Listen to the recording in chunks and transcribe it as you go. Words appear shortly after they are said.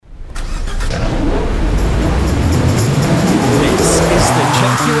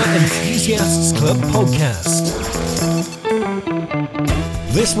Club podcast.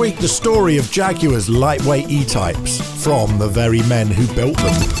 This week, the story of Jaguar's lightweight E-Types from the very men who built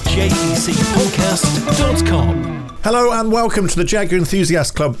them. JECpodcast.com. Hello and welcome to the Jaguar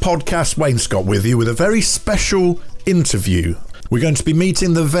Enthusiast Club podcast. Wayne Scott with you with a very special interview. We're going to be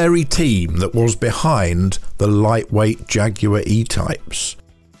meeting the very team that was behind the lightweight Jaguar E-Types.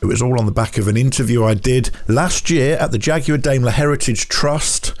 It was all on the back of an interview I did last year at the Jaguar Daimler Heritage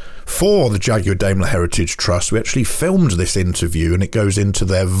Trust. For the Jaguar Daimler Heritage Trust, we actually filmed this interview and it goes into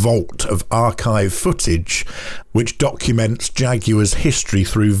their vault of archive footage which documents Jaguar's history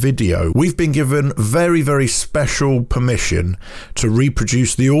through video. We've been given very, very special permission to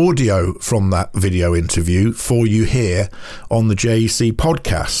reproduce the audio from that video interview for you here on the JEC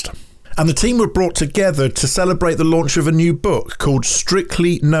podcast. And the team were brought together to celebrate the launch of a new book called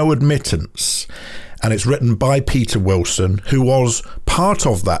Strictly No Admittance. And it's written by Peter Wilson, who was part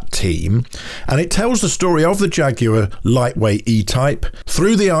of that team. And it tells the story of the Jaguar lightweight E-Type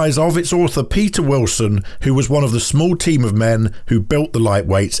through the eyes of its author, Peter Wilson, who was one of the small team of men who built the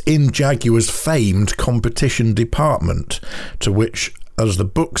lightweights in Jaguar's famed competition department, to which, as the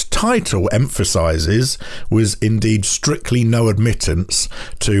book's title emphasises, was indeed strictly no admittance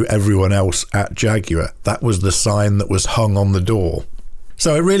to everyone else at Jaguar. That was the sign that was hung on the door.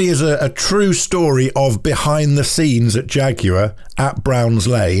 So it really is a true story of behind the scenes at Jaguar at Browns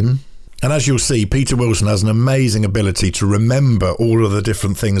Lane. And as you'll see, Peter Wilson has an amazing ability to remember all of the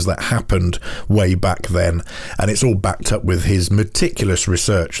different things that happened way back then. And it's all backed up with his meticulous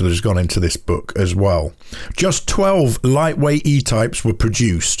research that has gone into this book as well. Just 12 lightweight E-Types were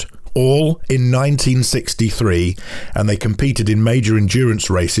produced, all in 1963, and they competed in major endurance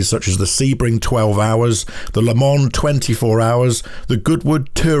races such as the Sebring 12 Hours, the Le Mans 24 Hours, the Goodwood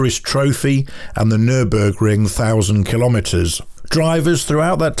Tourist Trophy, and the Nürburgring 1,000 kilometres. Drivers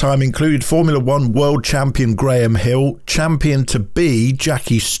throughout that time included Formula One world champion Graham Hill, champion-to-be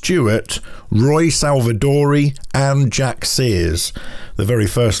Jackie Stewart, Roy Salvadori, and Jack Sears. The very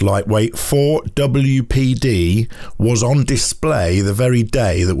first lightweight for WPD was on display the very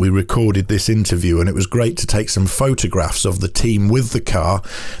day that we recorded this interview, and it was great to take some photographs of the team with the car.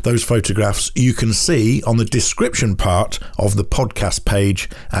 Those photographs you can see on the description part of the podcast page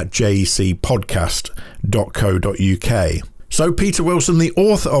at jecpodcast.co.uk. So Peter Wilson, the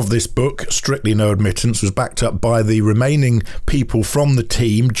author of this book, Strictly No Admittance, was backed up by the remaining people from the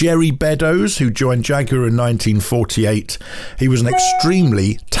team. Gerry Beddows, who joined Jaguar in 1948. He was an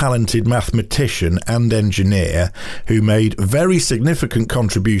extremely talented mathematician and engineer who made very significant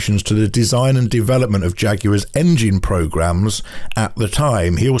contributions to the design and development of Jaguar's engine programs at the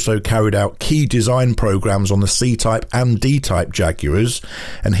time. He also carried out key design programs on the C-Type and D-Type Jaguars,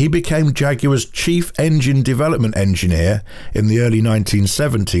 and he became Jaguar's chief engine development engineer in the early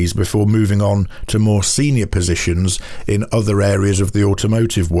 1970s before moving on to more senior positions in other areas of the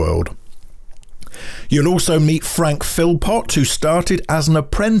automotive world. You'll also meet Frank Philpott, who started as an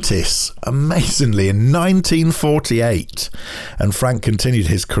apprentice, amazingly, in 1948. And Frank continued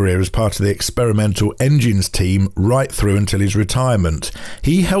his career as part of the experimental engines team right through until his retirement.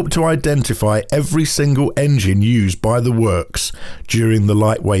 He helped to identify every single engine used by the works during the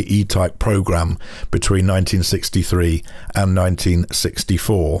lightweight E-Type program between 1963 and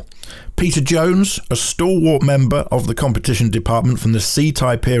 1964. Peter Jones, a stalwart member of the competition department from the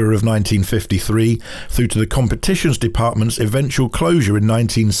C-Type era of 1953 through to the competitions department's eventual closure in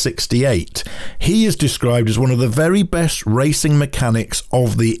 1968. He is described as one of the very best racing mechanics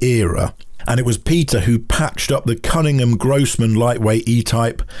of the era. And it was Peter who patched up the Cunningham-Grossman lightweight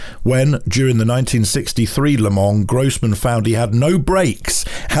E-Type when, during the 1963 Le Mans, Grossman found he had no brakes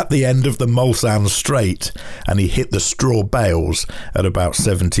at the end of the Mulsanne Straight, and he hit the straw bales at about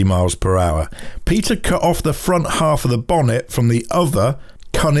 70 miles per hour. Peter cut off the front half of the bonnet from the other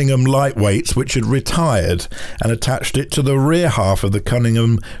Cunningham lightweights which had retired and attached it to the rear half of the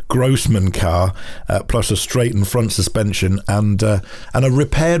Cunningham Grossman car, plus a straightened front suspension and a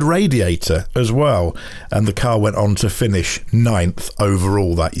repaired radiator as well. And the car went on to finish 9th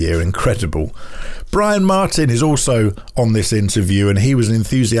overall that year. Incredible. Brian Martin is also on this interview, and he was an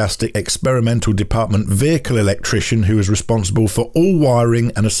enthusiastic experimental department vehicle electrician who was responsible for all wiring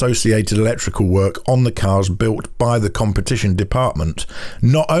and associated electrical work on the cars built by the competition department,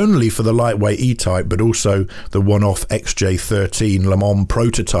 not only for the lightweight E-Type but also the one-off XJ13 Le Mans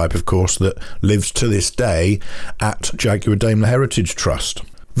prototype, of course, that lives to this day at Jaguar Daimler Heritage Trust.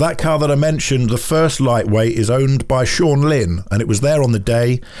 That car that I mentioned, the first lightweight, is owned by Sean Lynn, and it was there on the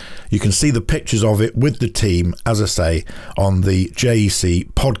day. You can see the pictures of it with the team, as I say, on the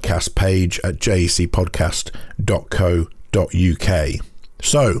JEC podcast page at jecpodcast.co.uk.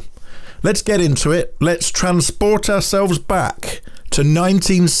 So, Let's get into it. Let's transport ourselves back to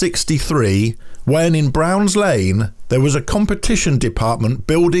 1963, when in Browns Lane there was a competition department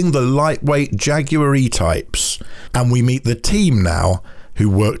building the lightweight Jaguar E-types, and we meet the team now who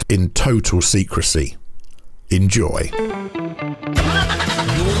worked in total secrecy. Enjoy. You're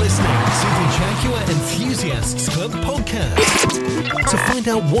listening to the Jaguar Enthusiasts Club podcast. To find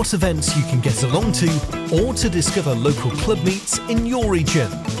out what events you can get along to or to discover local club meets in your region,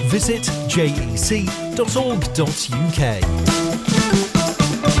 visit jec.org.uk.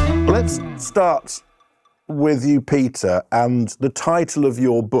 Let's start with you, Peter, and the title of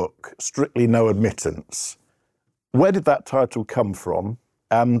your book, Strictly No Admittance. Where did that title come from?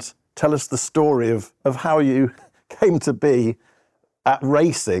 And tell us the story of how you came to be at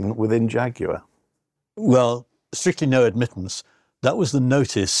racing within Jaguar. Well, Strictly No Admittance, that was the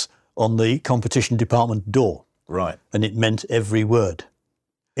notice on the competition department door. Right. And it meant every word.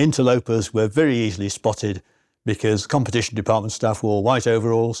 Interlopers were very easily spotted because competition department staff wore white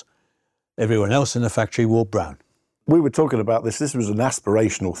overalls. Everyone else in the factory wore brown. We were talking about this. This was an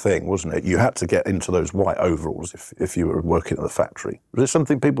aspirational thing, wasn't it? You had to get into those white overalls if you were working at the factory. Was it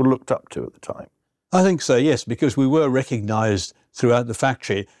something people looked up to at the time? I think so, yes, because we were recognised throughout the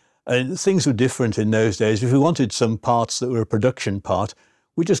factory. And things were different in those days. If we wanted some parts that were a production part,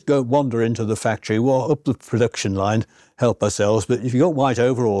 we just go wander into the factory, walk up the production line, help ourselves. But if you got white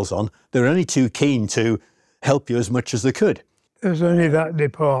overalls on, they were only too keen to help you as much as they could. There's only that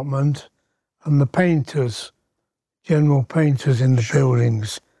department and the painters, general painters in the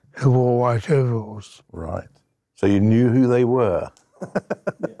buildings who wore white overalls. Right. So you knew who they were.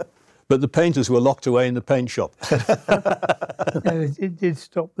 But the painters were locked away in the paint shop. Yeah, it did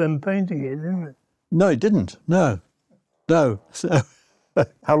stop them painting it, didn't it? No, it didn't. No. So,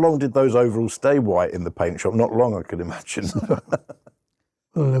 How long did those overalls stay white in the paint shop? Not long, I could imagine.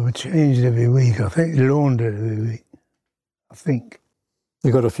 Well, they were changed every week. I think laundered every week. I think.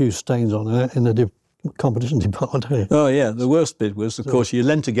 They got a few stains on it in the competition department. oh yeah, the worst bit was, of course, you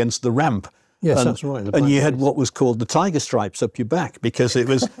leant against the ramp. Yes, that's right. And you had what was called the tiger stripes up your back because it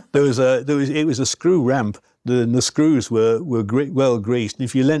was it was a screw ramp. The screws were well greased. And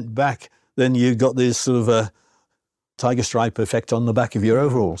if you leant back, then you got this sort of a tiger stripe effect on the back of your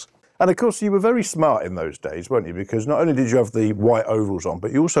overalls. And of course, you were very smart in those days, weren't you? Because not only did you have the white overalls on,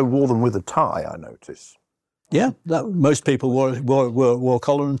 but you also wore them with a tie, I noticed. Yeah, most people wore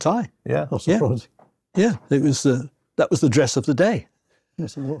collar and tie. Yeah. Not surprising. Yeah, it was that was the dress of the day.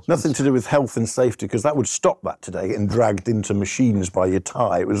 Yes, it was. Nothing to do with health and safety, because that would stop that today, getting dragged into machines by your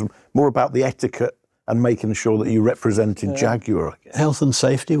tie. It was more about the etiquette and making sure that you represented Jaguar. Health and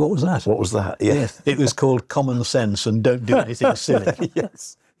safety, what was that? What was that? Yes. It was called common sense and don't do anything silly.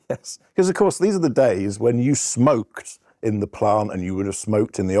 Yes. Because, of course, these are the days when you smoked in the plant and you would have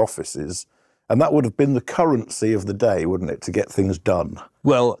smoked in the offices, and that would have been the currency of the day, wouldn't it, to get things done?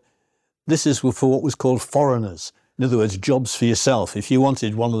 Well, this is for what was called foreigners. In other words, jobs for yourself. If you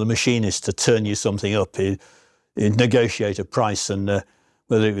wanted one of the machinists to turn you something up, he'd negotiate a price, and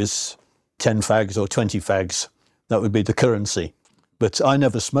whether it was 10 fags or 20 fags, that would be the currency. But I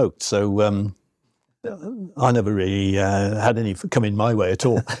never smoked, so I never really had any come in my way at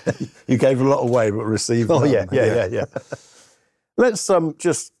all. You gave a lot away but received none. Yeah. Let's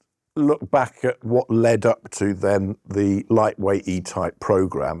just look back at what led up to then the lightweight E-type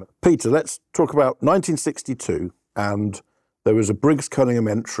programme. Peter, let's talk about 1962, and there was a Briggs Cunningham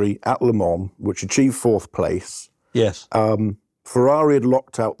entry at Le Mans which achieved 4th place. Yes. Ferrari had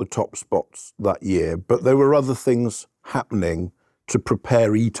locked out the top spots that year, but there were other things happening to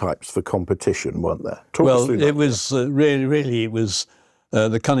prepare E-types for competition, weren't there? Talk us through that. It was really it was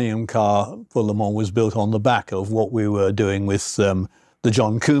the Cunningham car for Le Mans was built on the back of what we were doing with the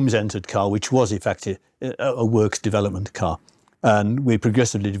John Coombs entered car, which was in fact a works development car. And we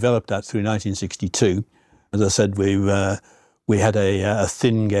progressively developed that through 1962. As I said, we had a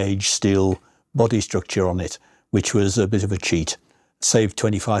thin gauge steel body structure on it, which was a bit of a cheat. Saved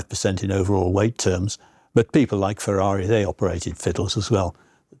 25% in overall weight terms. But people like Ferrari, they operated fiddles as well.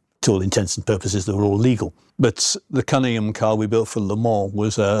 To all intents and purposes, they were all legal. But the Cunningham car we built for Le Mans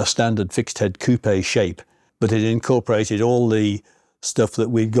was a standard fixed head coupe shape, but it incorporated all the stuff that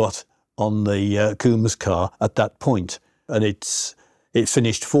we'd got on the Coombs car at that point. And it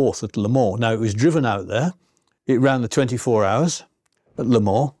finished 4th at Le Mans. Now, it was driven out there. It ran the 24 hours at Le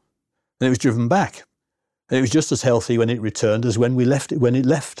Mans, and it was driven back. And it was just as healthy when it returned as when it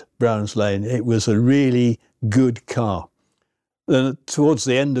left Browns Lane. It was a really good car. Then towards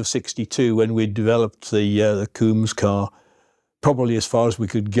the end of 62, when we developed the Coombs car, probably as far as we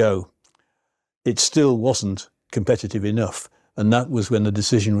could go, it still wasn't competitive enough. And that was when the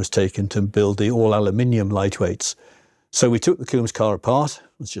decision was taken to build the all-aluminium lightweights. So we took the Coombs car apart,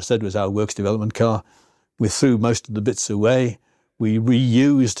 which I said was our works development car. We threw most of the bits away. We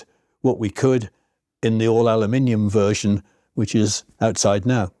reused what we could in the all-aluminium version, which is outside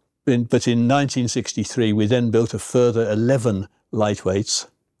now. But in 1963, we then built a further 11 lightweights,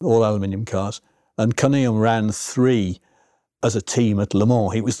 all-aluminium cars, and Cunningham ran 3 as a team at Le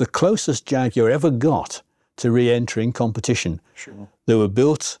Mans. It was the closest Jaguar ever got to re-entering competition. Sure. They were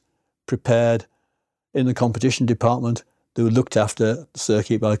built, prepared in the competition department. They were looked after the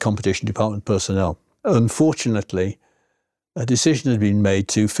circuit by competition department personnel. Unfortunately, a decision had been made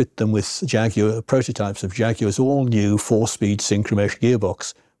to fit them with Jaguar prototypes of Jaguar's all-new 4-speed synchromesh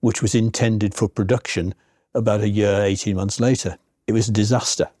gearbox, which was intended for production about a year, 18 months later. It was a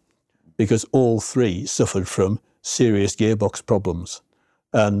disaster because all 3 suffered from serious gearbox problems.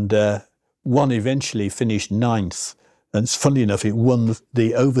 And one eventually finished 9th. And it's funny enough, it won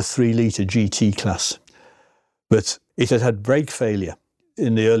the over 3-litre GT class. But it had had brake failure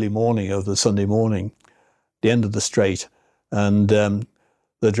in the early morning of the Sunday morning, the end of the straight. And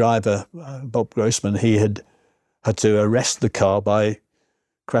the driver, Bob Grossman, he had to arrest the car by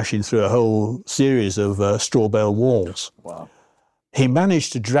crashing through a whole series of straw bale walls. Wow. He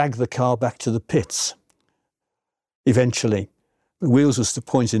managed to drag the car back to the pits eventually. The wheels were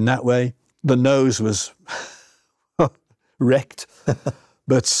pointing that way. The nose was wrecked, and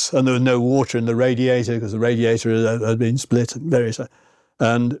there was no water in the radiator because the radiator had been split.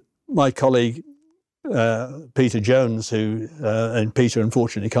 And my colleague, Peter Jones, and Peter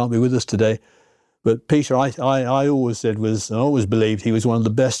unfortunately can't be with us today, but Peter, I always said I always believed he was one of the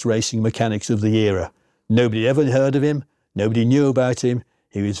best racing mechanics of the era. Nobody ever heard of him. Nobody knew about him.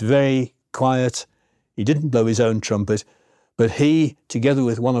 He was very quiet. He didn't blow his own trumpet, but he, together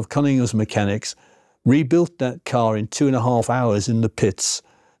with one of Cunningham's mechanics, rebuilt that car in 2.5 hours in the pits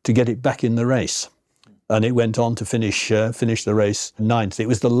to get it back in the race. And it went on to finish the race 9th. It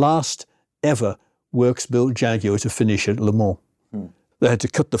was the last ever works-built Jaguar to finish at Le Mans. They had to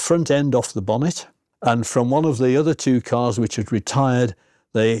cut the front end off the bonnet, and from one of the other 2 cars which had retired,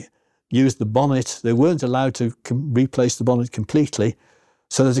 they used the bonnet. They weren't allowed to replace the bonnet completely,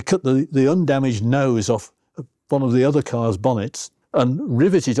 so they had to cut the undamaged nose off one of the other car's bonnets and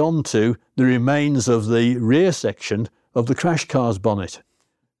rivet it onto the remains of the rear section of the crash car's bonnet.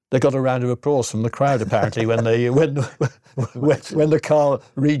 They got a round of applause from the crowd apparently when the car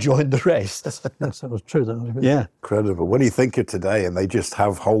rejoined the race. Yes, that was true. Yeah, Incredible. When you think of today, and they just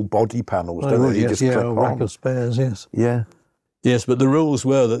have whole body panels, don't they? You just click a rack on. of spares, yes. Yeah. yes, but the rules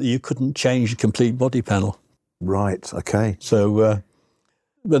were that you couldn't change a complete body panel. Right. Okay. So,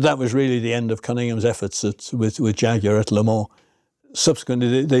 but that was really the end of Cunningham's efforts with Jaguar at Le Mans.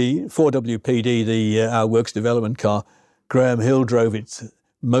 Subsequently, the 4WPD, our works development car, Graham Hill drove it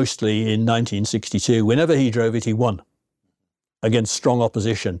mostly in 1962. Whenever he drove it, he won against strong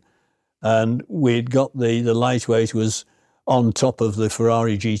opposition. And we'd got the lightweight was on top of the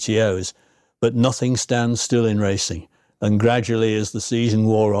Ferrari GTOs, but nothing stands still in racing. And gradually, as the season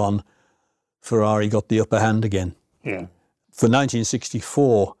wore on, Ferrari got the upper hand again. Yeah. For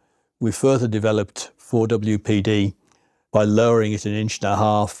 1964, we further developed 4WPD by lowering it 1.5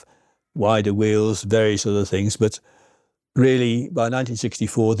 inches, wider wheels, various other things. But really, by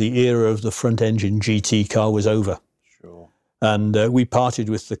 1964, the era of the front-engine GT car was over. Sure. And we parted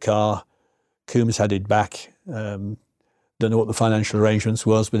with the car. Coombs had it back. Don't know what the financial arrangements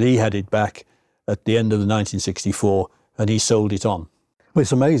was, but he had it back at the end of the 1964, and he sold it on. Well,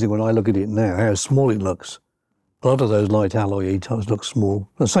 it's amazing when I look at it now, how small it looks. A lot of those light alloy E-types look small.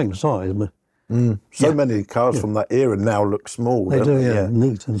 The same size, but... So many cars from that era now look small. They don't do, they? yeah.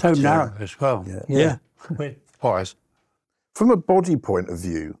 Neat. And So narrow as well. Yeah. Width-wise. From a body point of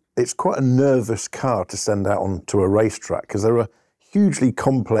view, it's quite a nervous car to send out onto a racetrack because there are hugely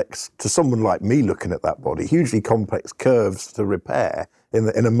complex, to someone like me looking at that body, hugely complex curves to repair in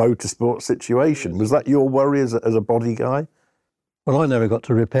a motorsport situation. Was that your worry as a body guy? Well, I never got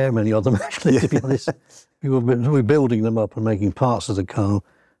to repair many of them, actually, to be honest. We were building them up and making parts of the car,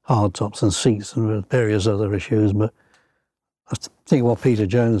 hardtops and seats and various other issues. But I think what Peter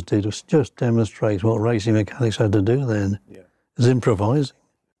Jones did was just demonstrate what racing mechanics had to do then. Yeah. It was improvising.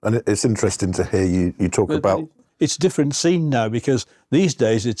 And it's interesting to hear you talk about... It's a different scene now because these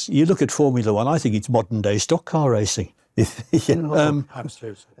days, you look at Formula One, I think it's modern-day stock car racing.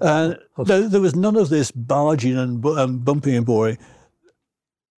 Absolutely. There was none of this barging and bumping and boring.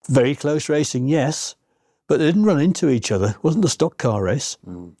 Very close racing, yes, but they didn't run into each other. It wasn't a stock car race.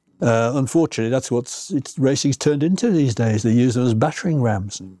 Unfortunately, that's what racing's turned into these days. They use them as battering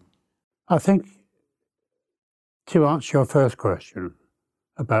rams. I think To answer your first question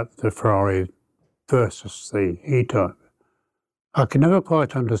about the Ferrari versus the E-Type, I can never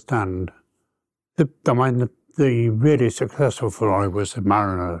quite understand. The really successful Ferrari was the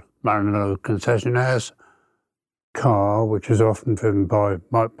Marino concessionaire's car, which was often driven by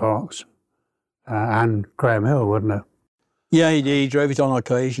Mike Parks and Graham Hill, wasn't it? Yeah, he drove it on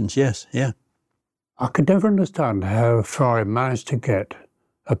occasions, yes, yeah. I could never understand how Ferrari managed to get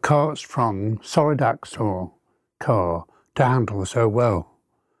a cart-strung, solid axle car to handle so well.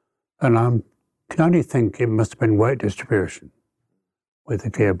 And I can only think it must have been weight distribution with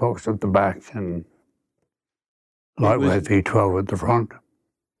the gearbox at the back and lightweight V12 at the front.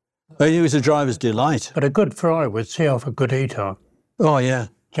 It was a driver's delight. But a good Ferrari would see off a good E-Type. Oh, yeah.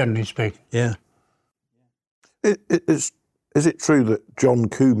 Generally speaking. Yeah. Is it true that John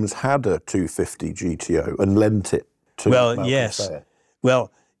Coombs had a 250 GTO and lent it to Malcolm yes. Fair?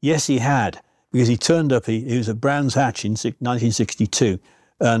 Well, yes, he had, because he turned up, he was at Brands Hatch in 1962,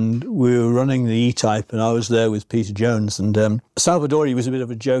 and we were running the E-Type, and I was there with Peter Jones, and Salvadori was a bit of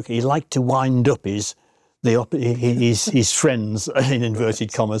a joke. He liked to wind up his friends, in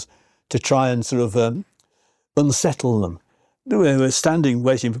inverted commas, to try and sort of unsettle them. We were standing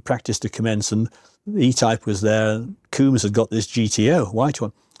waiting for practice to commence, and the E-Type was there. Coombs had got this GTO, white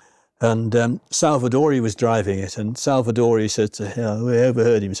one, and Salvadori was driving it, and Salvadori said to Hill, we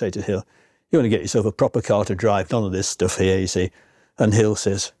overheard him say to Hill, you want to get yourself a proper car to drive, none of this stuff here, you see. And Hill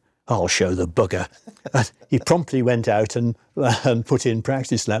says, I'll show the bugger. And he promptly went out and put in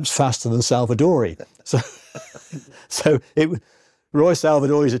practice laps faster than Salvadori. So Roy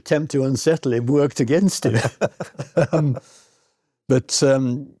Salvadori's attempt to unsettle him worked against him. But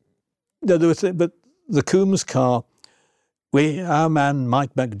the Coombs car, our man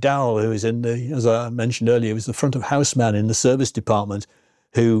Mike McDowell, who was as I mentioned earlier, was the front of house man in the service department,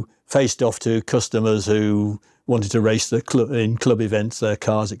 who faced off to customers who wanted to race in club events, their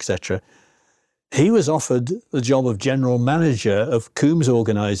cars, etc. He was offered the job of general manager of Coombs'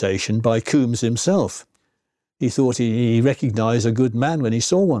 organisation by Coombs himself. He thought he recognised a good man when he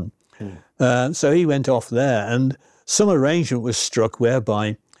saw one. So he went off there, and some arrangement was struck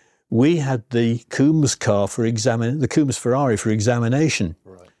whereby we had the Coombs car the Coombs Ferrari for examination.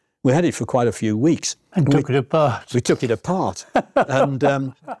 Right. We had it for quite a few weeks. And took it apart. We took it apart. And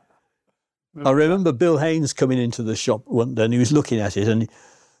I remember Bill Haynes coming into the shop one day, and he was looking at it, and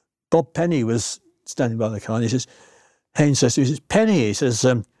Bob Penny was standing by the car, and he says, Haynes says, Penny, he says,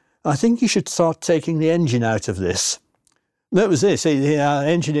 I think you should start taking the engine out of this. And that was it. See, the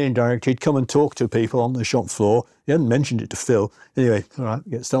engineering director, he'd come and talk to people on the shop floor. He hadn't mentioned it to Phil. Anyway, all right,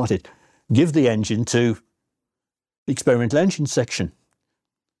 get started. Give the engine to the experimental engine section.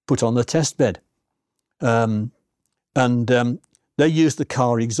 Put on the test bed. And they used the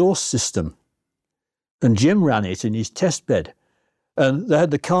car exhaust system. And Jim ran it in his test bed. And they had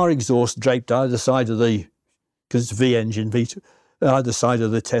the car exhaust draped either side of because it's V engine, V2, either side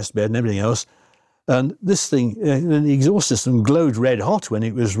of the test bed and everything else. And this thing, the exhaust system glowed red hot when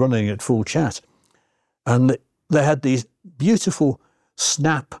it was running at full chat. And they had these beautiful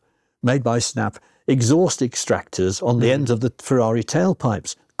made by Snap, exhaust extractors on the ends of the Ferrari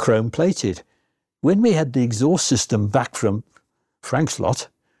tailpipes, chrome plated. When we had the exhaust system back from Frank's lot,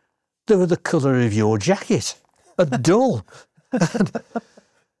 they were the colour of your jacket, a dull. And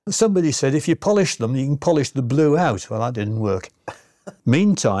somebody said, if you polish them, you can polish the blue out. Well, that didn't work.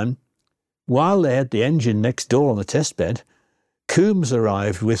 Meantime, while they had the engine next door on the test bed, Coombs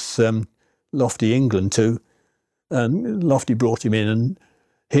arrived with Lofty England and Lofty brought him in, and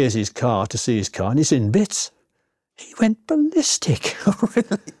here's his car, to see his car, and he's in bits. He went ballistic,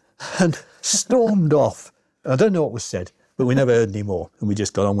 and stormed off. I don't know what was said, but we never heard any more, and we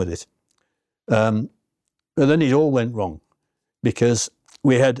just got on with it. But then it all went wrong, because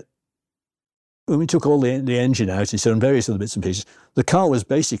when we took all the engine out and various other bits and pieces, the car was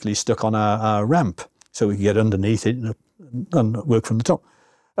basically stuck on our ramp, so we could get underneath it and work from the top.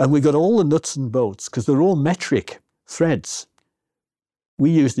 And we got all the nuts and bolts, because they're all metric threads. We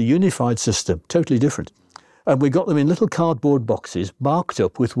used the unified system, totally different. And we got them in little cardboard boxes, marked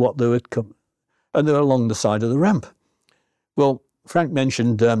up with what they would come, and they were along the side of the ramp. Well, Frank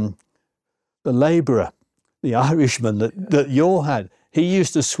mentioned the labourer, the Irishman that Yor had. He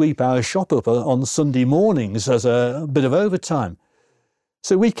used to sweep our shop up on Sunday mornings as a bit of overtime.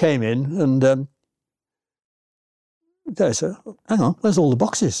 So we came in and they said, hang on, where's all the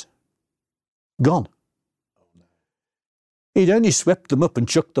boxes? Gone. He'd only swept them up and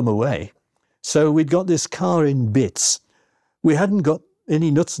chucked them away. So we'd got this car in bits. We hadn't got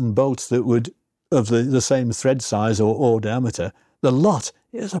any nuts and bolts that would, of the same thread size or diameter. The lot,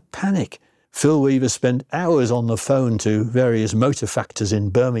 it was a panic. Phil Weaver spent hours on the phone to various motor factors in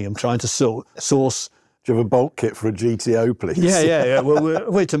Birmingham trying to source. Do you have a bolt kit for a GTO, please? Yeah.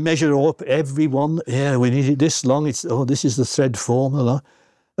 Well, we're to measure up every one. Yeah, we need it this long. This is the thread formula.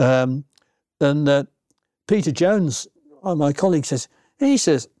 And Peter Jones, my colleague, says,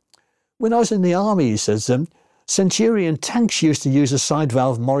 when I was in the army, he says, Centurion tanks used to use a side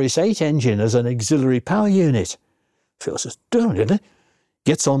valve Morris 8 engine as an auxiliary power unit. Phil says, don't it?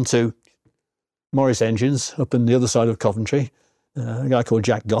 Gets on to Morris engines up on the other side of Coventry. A guy called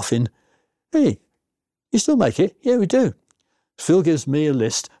Jack Goffin. Hey, you still make it? Yeah, we do. Phil gives me a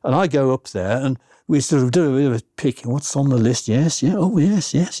list, and I go up there, and we sort of do a bit of a picking. What's on the list? Yes.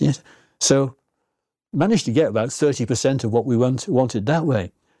 So managed to get about 30% of what we wanted that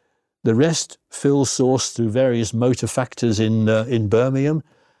way. The rest Phil sourced through various motor factors in Birmingham,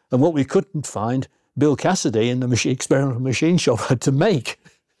 and what we couldn't find, Bill Cassidy in the experimental machine shop had to make.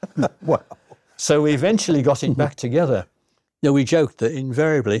 Wow. So we eventually got it back together. Now, we joked that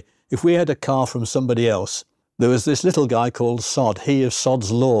invariably, if we had a car from somebody else, there was this little guy called Sod, he of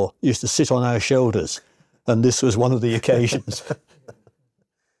Sod's Law, used to sit on our shoulders, and this was one of the occasions.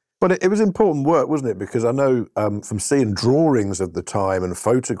 But it was important work, wasn't it? Because I know from seeing drawings of the time and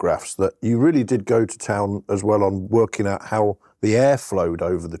photographs that you really did go to town as well on working out how the air flowed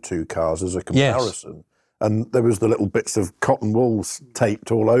over the two cars as a comparison. Yes. And there was the little bits of cotton wool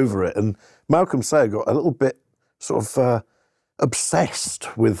taped all over it. And Malcolm Sayer got a little bit sort of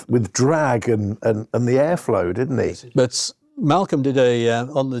obsessed with drag and the airflow, didn't he? But Malcolm did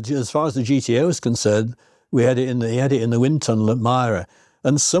as far as the GTO is concerned, he had it in the wind tunnel at Myra.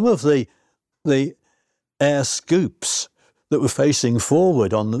 And some of the air scoops that were facing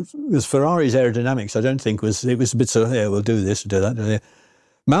forward with Ferrari's aerodynamics, I don't think it was a bit so, yeah, we'll do this, we'll do that.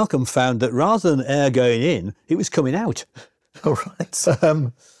 Malcolm found that rather than air going in, it was coming out. All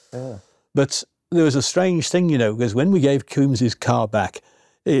right. But there was a strange thing, because when we gave Coombs's car back,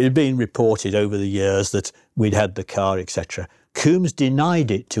 it had been reported over the years that we'd had the car, etc. Coombs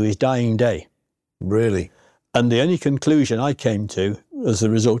denied it to his dying day. Really? And the only conclusion I came to as a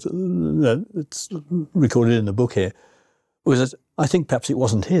result, it's recorded in the book here, was that I think perhaps it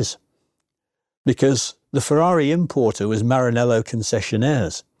wasn't his. Because the Ferrari importer was Maranello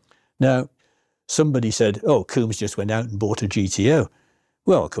Concessionaires. Now, somebody said, Coombs just went out and bought a GTO.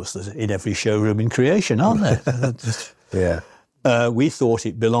 Well, of course, there's in every showroom in creation, aren't there? Yeah. We thought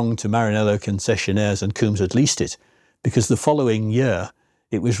it belonged to Maranello Concessionaires and Coombs had leased it, because the following year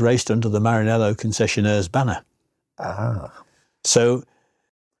it was raced under the Maranello Concessionaires banner. Ah. So...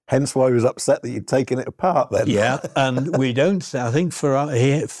 Hence why he was upset that you'd taken it apart then. Yeah, and we don't... I think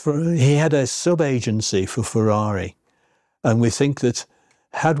he had a sub-agency for Ferrari, and we think that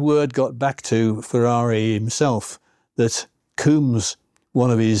had word got back to Ferrari himself that Coombs, one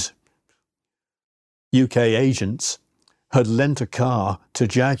of his UK agents, had lent a car to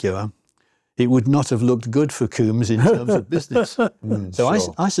Jaguar, it would not have looked good for Coombs in terms of business. So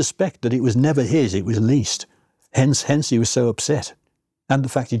sure. I suspect that it was never his, it was leased. Hence he was so upset. And the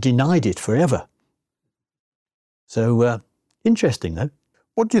fact he denied it forever. So, interesting, though.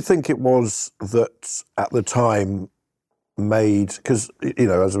 What do you think it was that at the time made, because,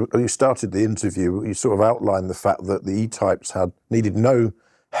 as you started the interview, you sort of outlined the fact that the E-Types needed no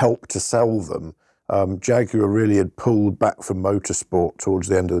help to sell them. Jaguar really had pulled back from motorsport towards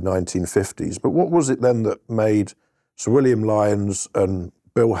the end of the 1950s. But what was it then that made Sir William Lyons and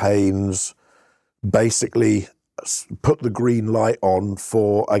Bill Haynes basically put the green light on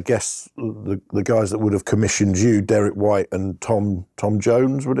for, I guess, the guys that would have commissioned you, Derek White and Tom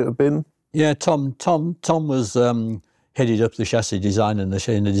Jones, would it have been? Yeah, Tom was headed up the chassis design in the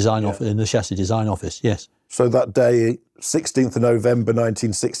chassis design office. Yes. So that day, 16th of November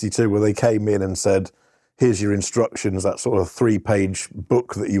 1962, where they came in and said, "Here's your instructions." That sort of 3-page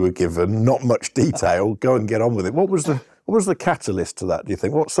book that you were given, not much detail. Go and get on with it. What was the catalyst to that, do you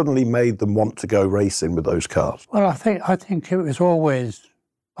think? What suddenly made them want to go racing with those cars? Well, I think it was always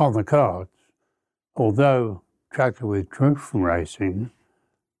on the cards. Although Jaguar withdrew from racing,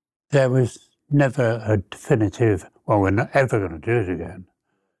 there was never a definitive, well, we're not ever going to do it again.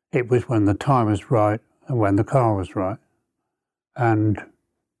 It was when the time was right and when the car was right. And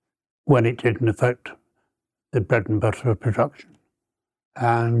when it didn't affect the bread and butter of production.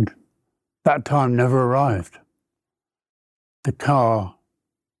 And that time never arrived. The car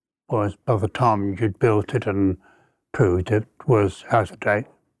was, by the time you'd built it and proved it, was out of date.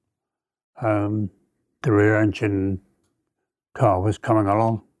 The rear engine car was coming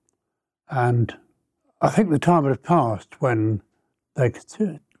along. And I think the time had passed when they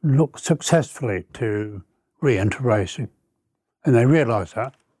could look successfully to re-enter racing. And they realised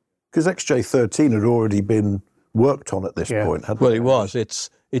that. Because XJ13 had already been worked on at this point, hadn't Well, it? it was.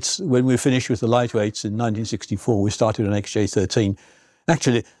 It's when we finished with the lightweights in 1964, we started on XJ13.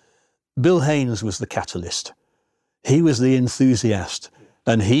 Actually, Bill Haynes was the catalyst. He was the enthusiast,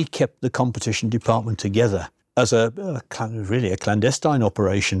 and he kept the competition department together as really a clandestine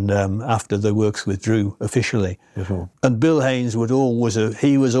operation after the works withdrew officially. Mm-hmm. And Bill Haynes was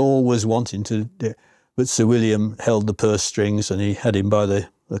always wanting to, but Sir William held the purse strings and he had him by the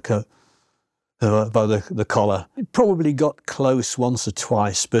collar. He probably got close once or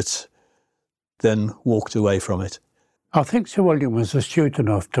twice, but then walked away from it. I think Sir William was astute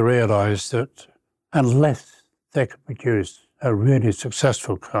enough to realise that unless they could produce a really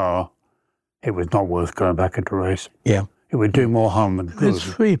successful car, it was not worth going back into racing. Yeah. It would do more harm than good. It's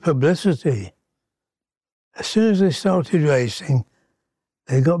free publicity. As soon as they started racing,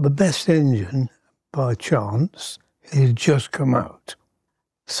 they got the best engine by chance. It had just come out.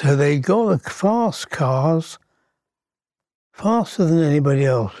 So they got the fast cars, faster than anybody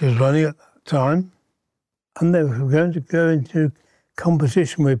else was running at that time. And they were going to go into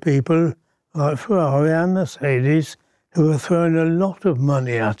competition with people like Ferrari and Mercedes, who were throwing a lot of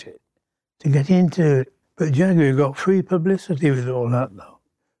money at it to get into it. But Jaguar got free publicity with all that, though.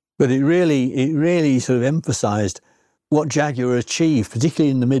 But it really sort of emphasised what Jaguar achieved,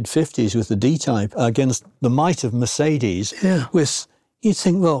 particularly in the mid-50s with the D-Type, against the might of Mercedes. Yeah. You'd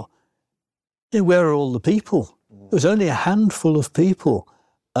think, well, where are all the people? There was only a handful of people.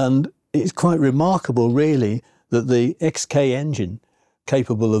 And it's quite remarkable, really, that the XK engine,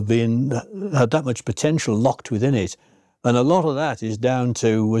 capable of had that much potential locked within it. And a lot of that was down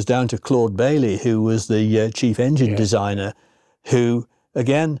to Claude Bailey, who was the chief engine designer, who,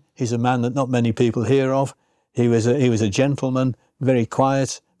 again, he's a man that not many people hear of. He was a gentleman, very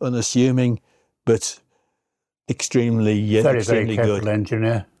quiet, unassuming, but extremely very extremely capable good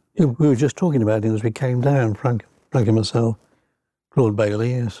engineer. We were just talking about him as we came down, Frank and myself. Claude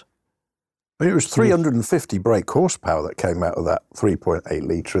Bailey, yes. I mean, it was 350 brake horsepower that came out of that 3.8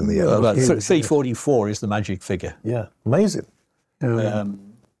 litre in the end. About 344 is the magic figure. Yeah, amazing. You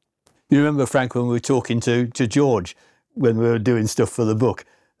remember, Frank, when we were talking to George when we were doing stuff for the book,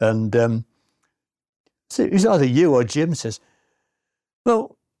 and so it was either you or Jim says,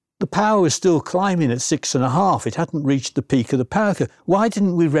 well, the power was still climbing at 6.5. It hadn't reached the peak of the power curve. Why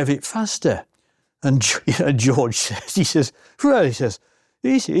didn't we rev it faster? And George says, he says,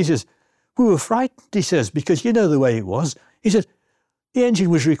 we were frightened, he says, because you know the way it was. He said, the engine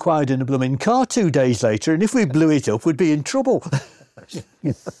was required in a blooming car 2 days later, and if we blew it up, we'd be in trouble.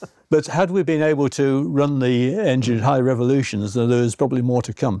 But had we been able to run the engine at high revolutions, then there was probably more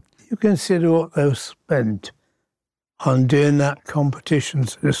to come. You consider what they spent on doing that competition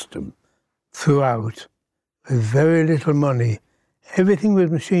system throughout with very little money. Everything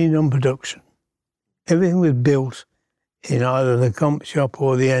was machined on production. Everything was built in either the comp shop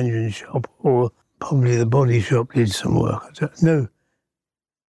or the engine shop, or probably the body shop did some work. I don't know.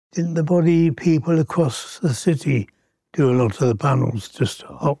 Didn't the body people across the city do a lot of the panels to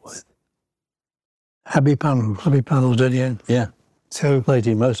start with? Abbey panels did, yeah. Yeah. So they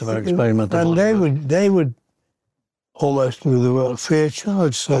did most of our experimental. And they would almost do the work free of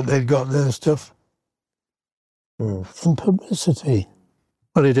charge, so they'd got their stuff from publicity.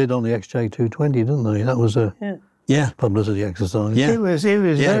 Well, they did on the XJ220, didn't they? That was a publicity exercise. Yeah. It was.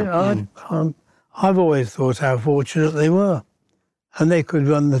 I've always thought how fortunate they were. And they could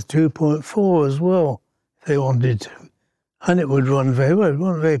run the 2.4 as well, if they wanted to. And it would run very well. It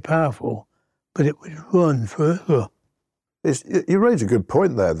wasn't very powerful, but it would run forever. You raise a good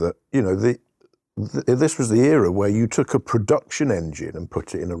point there that, you know, this was the era where you took a production engine and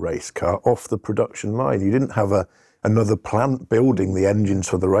put it in a race car off the production line. You didn't have another plant building the engines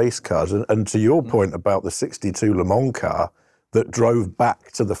for the race cars. And to your point about the 62 Le Mans car that drove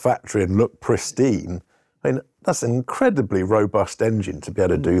back to the factory and looked pristine, I mean, that's an incredibly robust engine to be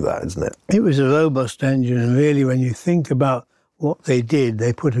able to do that, isn't it? It was a robust engine, and really when you think about what they did,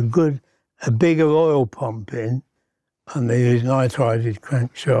 they put a bigger oil pump in, and they used nitrided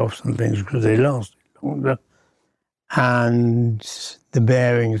crankshafts and things because they lasted longer. And the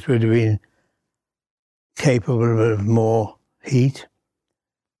bearings would have been capable of more heat,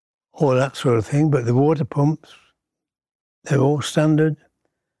 all that sort of thing. But the water pumps, they're all standard.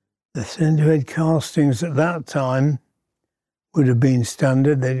 The cylinder head castings at that time would have been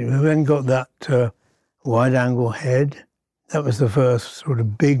standard. They then got that wide-angle head. That was the first sort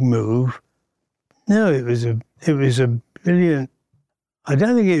of big move. No, it was a brilliant. I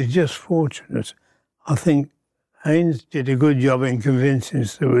don't think it was just fortunate. I think Haynes did a good job in convincing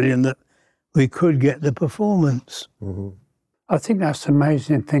Sir William that we could get the performance. Mm-hmm. I think that's the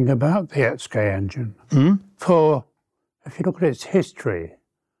amazing thing about the XK engine. For, if you look at its history,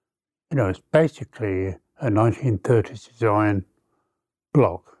 it's basically a 1930s design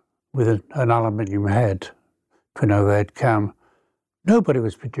block with an aluminium head, twin overhead cam. Nobody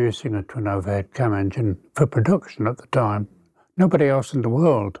was producing a twin overhead cam engine for production at the time. Nobody else in the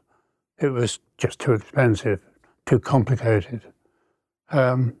world. It was just too expensive, too complicated.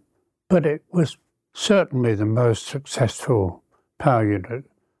 But it was certainly the most successful power unit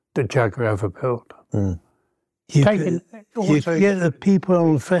that Jaguar ever built. You could get the people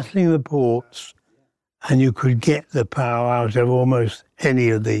unfettling the ports, and you could get the power out of almost any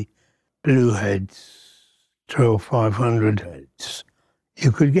of the blue heads, 12500 heads.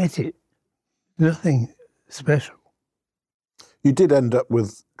 You could get it. Nothing special. You did end up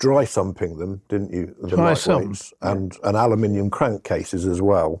with dry sumping them, didn't you? The Dry sump. and aluminium crankcases as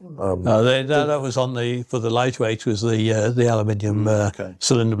well. That was for the lightweight was the aluminium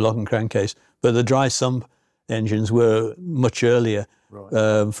cylinder block and crankcase. But the dry sump engines were much earlier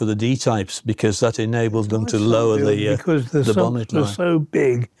for the D-types because that enabled them to lower the because the bonnet sumps were so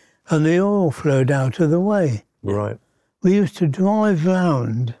big and the oil flowed out of the way. Right. We used to drive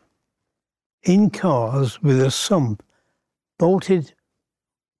round in cars with a sump bolted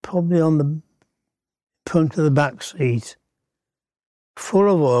probably on the front of the back seat,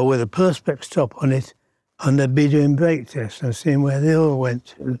 full of oil with a Perspex top on it, and they'd be doing brake tests and seeing where the oil went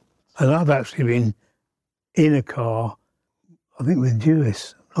to. And I've actually been in a car, I think with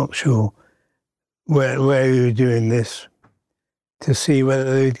Dewis, I'm not sure, where we were doing this to see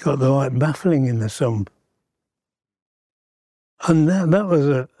whether they'd got the right baffling in the sump. And that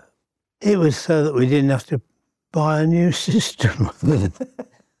was it was so that we didn't have to buy a new system.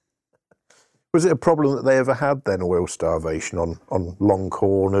 Was it a problem that they ever had then, oil starvation on long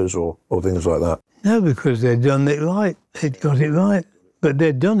corners or things like that? No, because they'd done it right. They'd got it right. But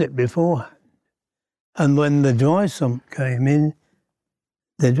they'd done it beforehand. And when the dry sump came in,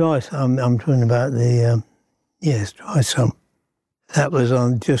 I'm talking about the, dry sump. That was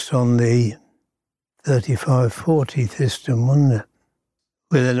just on the 3540 system, wasn't it?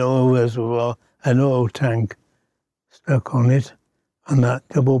 With an oil reservoir, an oil tank stuck on it, and that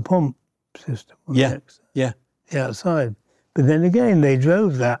double pump system. The outside. But then again, they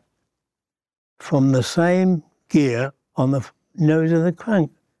drove that from the same gear on the nose of the crank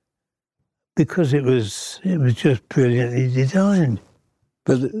because it was just brilliantly designed.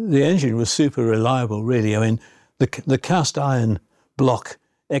 But the engine was super reliable, really. I mean, the cast iron block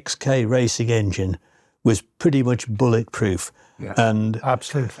XK racing engine was pretty much bulletproof. Yeah, and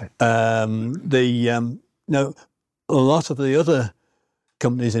absolutely. A lot of the other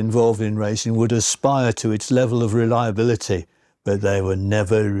companies involved in racing would aspire to its level of reliability, but they were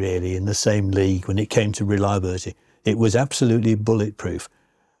never really in the same league when it came to reliability. It was absolutely bulletproof.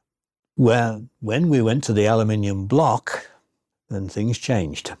 Well, when we went to the aluminium block, then things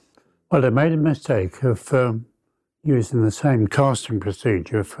changed. Well, they made a mistake of using the same casting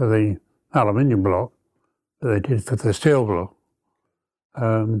procedure for the aluminium block that they did for the steel block.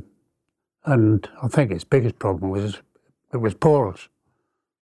 And I think its biggest problem was it was porous.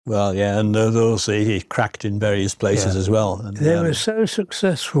 Well, yeah, and also it cracked in various places as well. And, they were so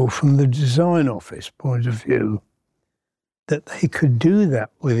successful from the design office point of view that they could do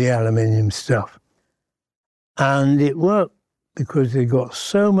that with the aluminium stuff. And it worked because they got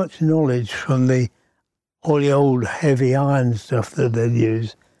so much knowledge from all the old heavy iron stuff that they'd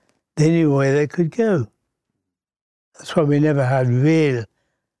use. They knew where they could go. That's why we never had real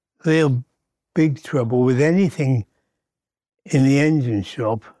big trouble with anything in the engine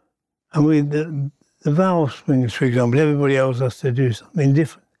shop. And with the valve springs, for example, everybody else has to do something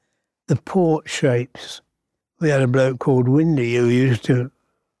different. The port shapes. We had a bloke called Windy who used to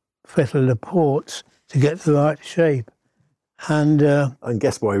fettle the ports to get the right shape. And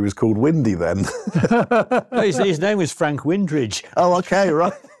guess why he was called Windy then? his name was Frank Windridge. Oh, okay,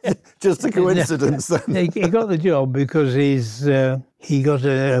 right. Just a coincidence then. He got the job because he got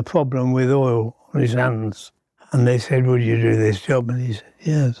a problem with oil on his hands. And they said, would you do this job? And he said,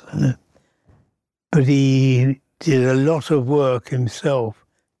 yes. But he did a lot of work himself,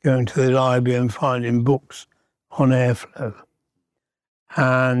 going to the library and finding books on airflow.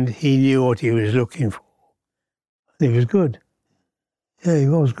 And he knew what he was looking for. He was good. Yeah, he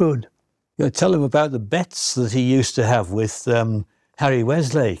was good. Tell him about the bets that he used to have with Harry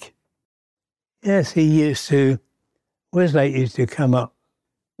Westlake. Yes, Westlake used to come up.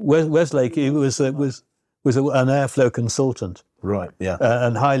 Westlake was an airflow consultant. Right, yeah.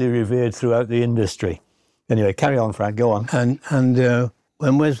 And highly revered throughout the industry. Anyway, carry on, Frank, go on. And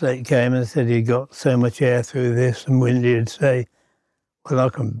when Westlake came and said he got so much air through this, and Windy would say, well, I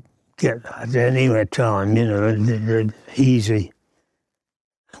can get that any time, easy.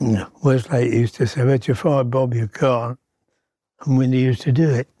 And Westlake used to say, but you fire Bob, you can't. And Windy used to do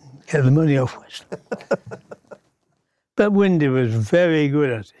it, get the money off Westlake. But Windy was very good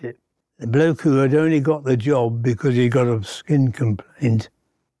at it. The bloke who had only got the job because he got a skin complaint,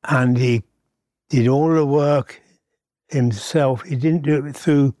 and he did all the work himself. He didn't do it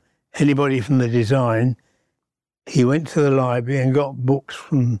through anybody from the design. He went to the library and got books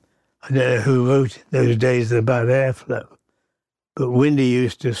from, I don't know who wrote it those days about airflow, but Windy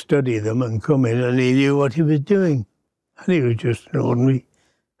used to study them and come in, and he knew what he was doing. And he was just an ordinary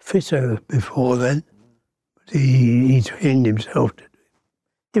fitter before then, but he trained himself to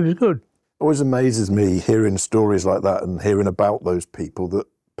do it. It was good. Always amazes me hearing stories like that and hearing about those people, that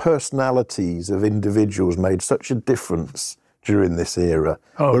personalities of individuals made such a difference during this era.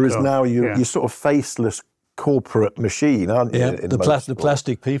 Whereas now you're sort of faceless corporate machine, aren't you? Yeah, the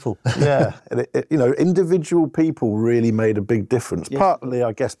plastic people. Yeah, individual people really made a big difference. Yes. Partly,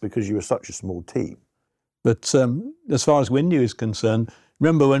 I guess, because you were such a small team. But as far as Windy is concerned,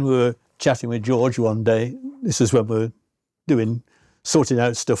 remember when we were chatting with George one day, this is when we were sorting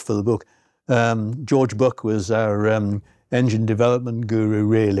out stuff for the book. George Buck was our engine development guru,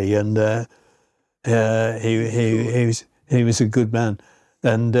 really, and he was a good man.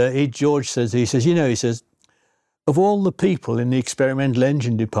 And George says, of all the people in the experimental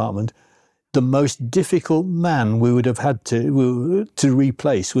engine department, the most difficult man we would have had to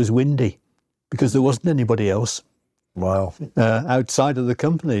replace was Windy, because there wasn't anybody else. Wow! Outside of the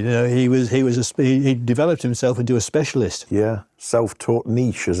company, he developed himself into a specialist. Yeah, self-taught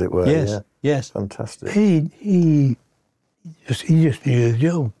niche, as it were. Yes, yeah. Yes. Fantastic. He just knew the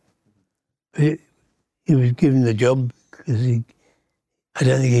job. He was given the job because I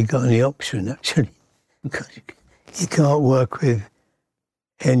don't think he got any option, actually, because you can't work with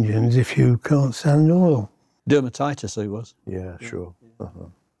engines if you can't stand oil. Dermatitis, he was. Yeah, sure. Uh-huh.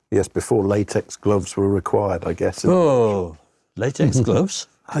 Yes, before latex gloves were required, I guess. Oh, latex gloves?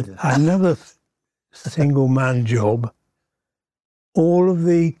 Another single-man job. All of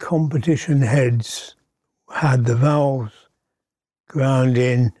the competition heads had the valves ground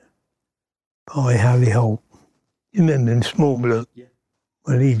in by Harry Holt. You remember him, small bloke? Yeah.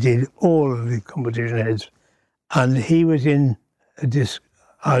 Well, he did all of the competition heads. And he was in a disc.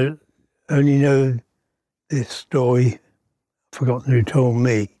 I only know this story, I've forgotten who told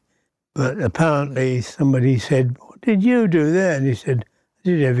me. But apparently somebody said, what did you do there? And he said, I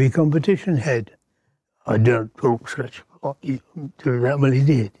did every competition head. I don't talk such what you do that. Well, he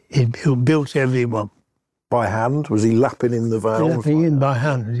did. He built every one. By hand? Was he lapping in the valve? Lapping in by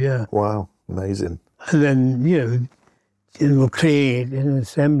hand, yeah. Wow, amazing. And then, cleaning it and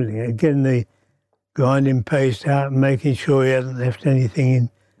assembling it, getting the grinding paste out and making sure he hasn't left anything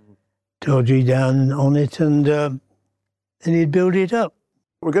dodgy down on it, and then he'd build it up.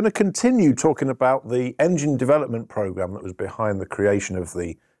 We're going to continue talking about the engine development program that was behind the creation of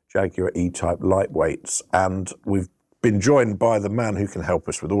the Jaguar E-Type lightweights, and we've been joined by the man who can help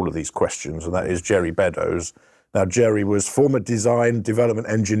us with all of these questions, and that is Gerry Beddows. Now, Gerry was former design development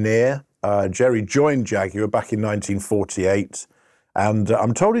engineer. Gerry joined Jaguar back in 1948, and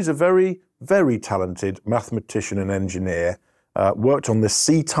I'm told he's a very, very talented mathematician and engineer. Worked on the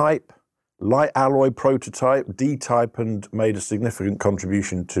C-Type, light alloy prototype, D-Type, and made a significant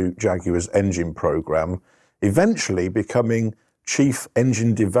contribution to Jaguar's engine program, eventually becoming Chief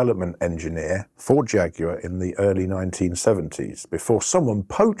Engine Development Engineer for Jaguar in the early 1970s, before someone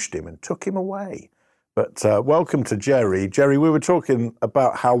poached him and took him away. But welcome to Gerry. Gerry, we were talking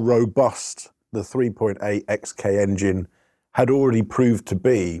about how robust the 3.8 XK engine had already proved to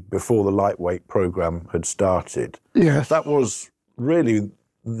be before the lightweight program had started. Yes. That was really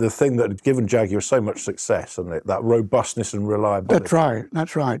the thing that had given Jaguar so much success, isn't it? That robustness and reliability.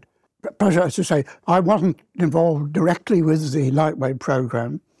 That's right. But as to say, I wasn't involved directly with the lightweight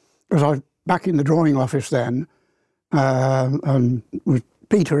program, because I was back in the drawing office then, with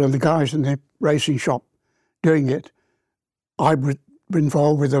Peter and the guys in the racing shop doing it. I was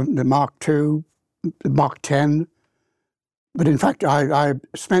involved with the Mark II, the Mark 10, but in fact I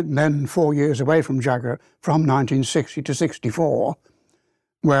spent then 4 years away from Jaguar, from 1960 to 64,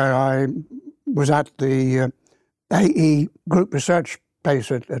 where I was at the AE Group Research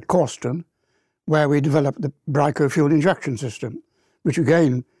Base at Causton, where we developed the Brico fuel injection system, which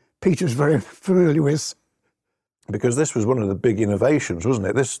again, Peter's very familiar with. Because this was one of the big innovations, wasn't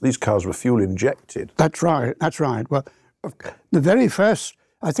it? These cars were fuel injected. That's right. Well, the very first,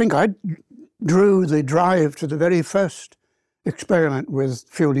 I think I drew the drive to the very first experiment with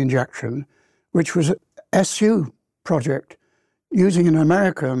fuel injection, which was a SU project using an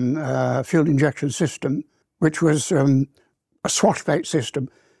American fuel injection system, which was a swatch plate system,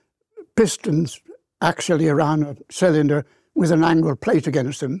 pistons actually around a cylinder with an angled plate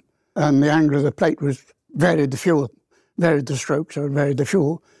against them, and the angle of the plate varied the fuel, varied the stroke, so it varied the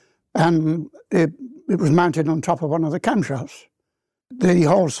fuel, and it was mounted on top of one of the camshafts. The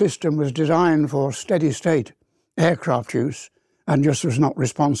whole system was designed for steady state aircraft use and just was not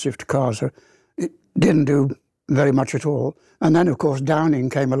responsive to cars. So it didn't do very much at all. And then, of course, Downing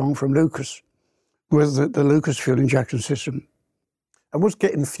came along from Lucas with the Lucas fuel injection system. And was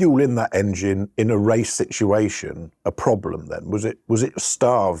getting fuel in that engine in a race situation a problem then? Was it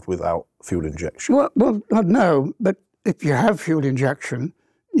starved without fuel injection? Well, no, but if you have fuel injection,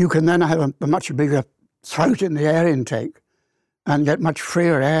 you can then have a much bigger throat in the air intake and get much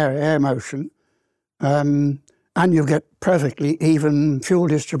freer air motion, and you get perfectly even fuel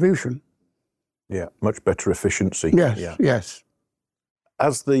distribution. Yeah, much better efficiency. Yes, yeah. Yes.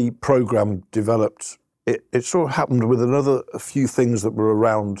 As the programme developed, it sort of happened with a few things that were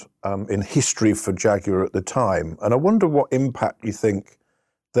around in history for Jaguar at the time. And I wonder what impact you think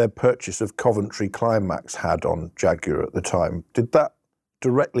their purchase of Coventry Climax had on Jaguar at the time. Did that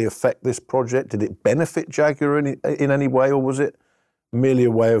directly affect this project? Did it benefit Jaguar in any way, or was it merely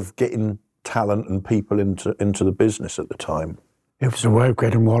a way of getting talent and people into the business at the time? It was a way of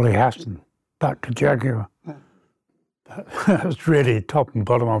getting Wally Haston back to Jaguar. That was really top and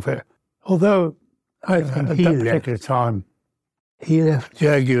bottom of it. Although I think at that particular time, he left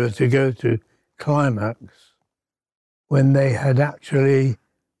Jaguar to go to Climax when they had actually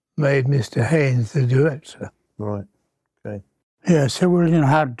made Mr. Haynes the director. Right. Okay. Yeah, so we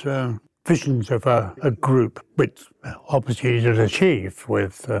had visions of a group which obviously did achieve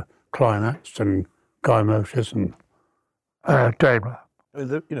with Climax and Guy Motors and Daimler.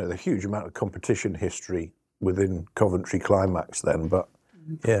 The huge amount of competition history within Coventry Climax then, but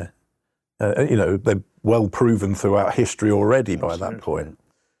yeah, they're well proven throughout history already by that point.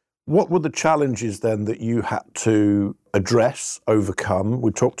 What were the challenges then that you had to address, overcome?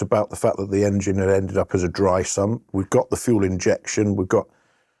 We talked about the fact that the engine had ended up as a dry sump. We've got the fuel injection. We've got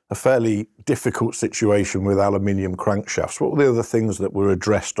a fairly difficult situation with aluminium crankshafts. What were the other things that were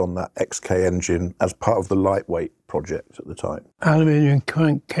addressed on that XK engine as part of the lightweight project at the time? Aluminium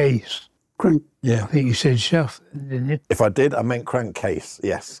crankcase. Yeah. I think you said shaft, didn't you? If I did, I meant crankcase,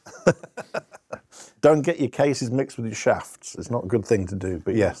 yes. Don't get your cases mixed with your shafts. It's not a good thing to do,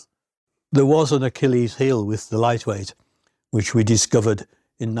 but yes. There was an Achilles heel with the lightweight, which we discovered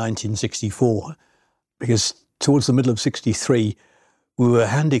in 1964, because towards the middle of 63, we were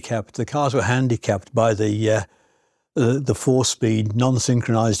handicapped. The cars were handicapped by the 4-speed,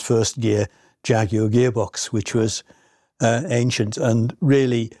 non-synchronized first gear Jaguar gearbox, which was ancient, and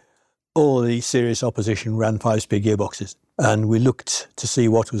really all the serious opposition ran 5-speed gearboxes. And we looked to see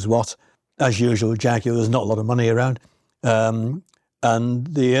what was what. As usual, Jaguar, there's not a lot of money around. And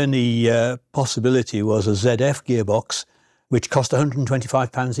the only possibility was a ZF gearbox, which cost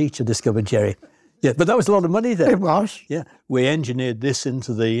 £125 each, I discovered, Gerry. Yeah, but that was a lot of money then. It was. Yeah, we engineered this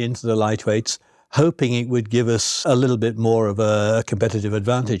into the lightweights, hoping it would give us a little bit more of a competitive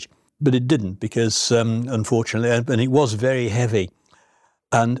advantage. But it didn't, because unfortunately, and it was very heavy.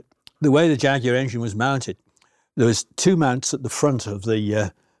 And the way the Jaguar engine was mounted, there was 2 mounts at the front of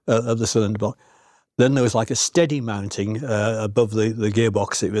the cylinder block. Then there was like a steady mounting above the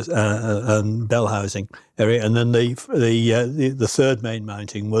gearbox. It was and bell housing area, and then the third main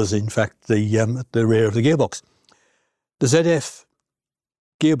mounting was in fact the rear of the gearbox. The ZF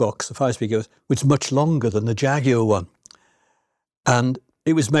gearbox, the 5-speed gearbox, was much longer than the Jaguar one, and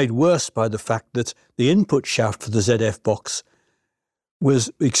it was made worse by the fact that the input shaft for the ZF box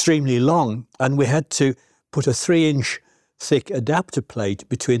was extremely long, and we had to put a 3-inch thick adapter plate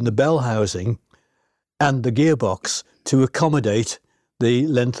between the bell housing and the gearbox to accommodate the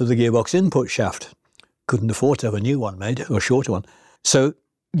length of the gearbox input shaft. Couldn't afford to have a new one made, or a shorter one. So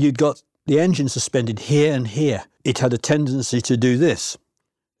you'd got the engine suspended here and here. It had a tendency to do this.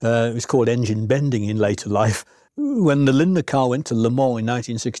 It was called engine bending in later life. When the Lindner car went to Le Mans in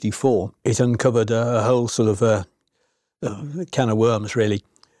 1964, it uncovered a whole sort of a can of worms, really,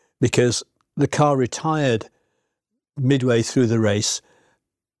 because the car retired midway through the race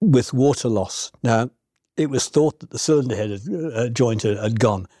with water loss. Now, it was thought that the cylinder head joint had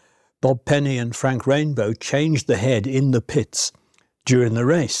gone. Bob Penny and Frank Rainbow changed the head in the pits during the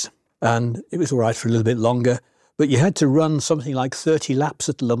race, and it was all right for a little bit longer, but you had to run something like 30 laps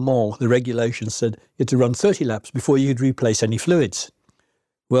at Le Mans. The regulations said you had to run 30 laps before you could replace any fluids.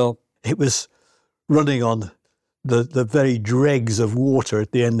 Well, it was running on the very dregs of water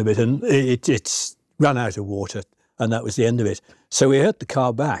at the end of it, and it's ran out of water, and that was the end of it. So we had the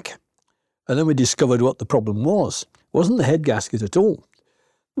car back, and then we discovered what the problem was. It wasn't the head gasket at all.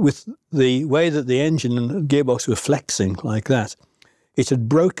 With the way that the engine and gearbox were flexing like that, it had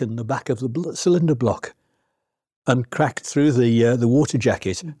broken the back of the cylinder block and cracked through the water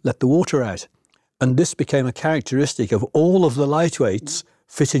jacket, let the water out. And this became a characteristic of all of the lightweights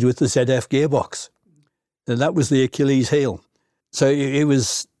fitted with the ZF gearbox. And that was the Achilles heel. So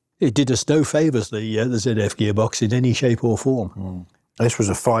it did us no favours, the ZF gearbox, in any shape or form. This was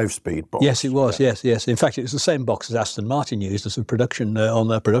a 5-speed box. Yes, it was, yes. In fact, it was the same box as Aston Martin used as a production on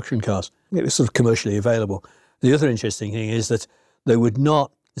their production cars. It was sort of commercially available. The other interesting thing is that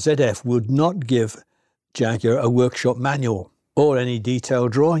ZF would not give Jaguar a workshop manual or any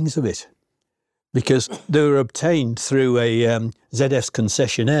detailed drawings of it, because they were obtained through a ZF's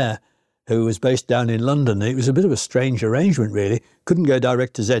concessionaire who was based down in London. It was a bit of a strange arrangement, really. Couldn't go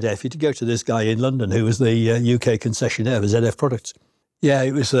direct to ZF. You had to go to this guy in London who was the UK concessionaire for ZF products. Yeah,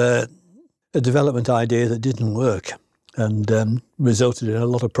 it was a development idea that didn't work and resulted in a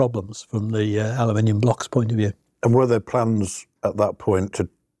lot of problems from the aluminium blocks point of view. And were there plans at that point to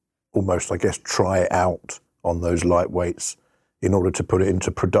almost, I guess, try it out on those lightweights in order to put it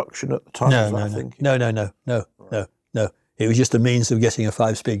into production at the time? No. It was just a means of getting a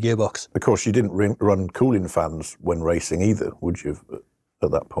 5-speed gearbox. Of course, you didn't run cooling fans when racing either, would you,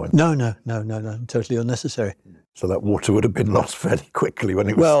 at that point? No, totally unnecessary. So that water would have been lost fairly quickly when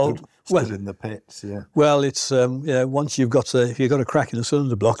it was still in the pits, yeah. Well, it's, once if you've got a crack in the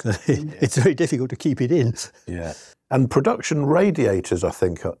cylinder block, it's very difficult to keep it in. Yeah. And production radiators, I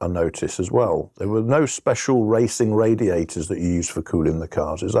think, I noticed as well. There were no special racing radiators that you used for cooling the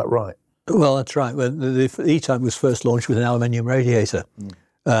cars, is that right? Well, that's right. Well, the E-Type was first launched with an aluminium radiator,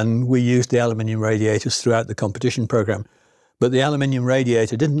 and we used the aluminium radiators throughout the competition programme. But the aluminium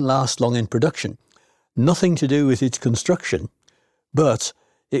radiator didn't last long in production. Nothing to do with its construction, but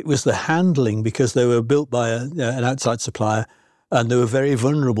it was the handling, because they were built by an outside supplier, and they were very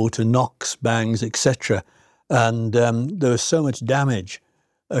vulnerable to knocks, bangs, etc. And there was so much damage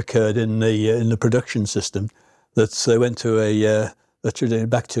occurred in the production system that they went to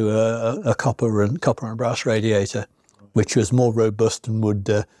back to a copper and brass radiator, which was more robust and would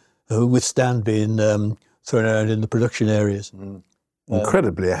withstand being thrown around in the production areas.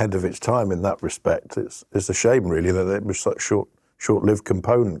 Incredibly ahead of its time in that respect. It's a shame, really, that it was such short-lived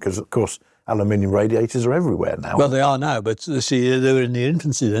component, because, of course, aluminium radiators are everywhere now. Well, they are now, but see, they were in the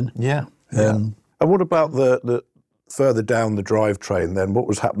infancy then. Yeah. And what about the further down the drivetrain then? What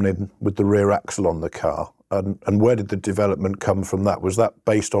was happening with the rear axle on the car? And where did the development come from that? Was that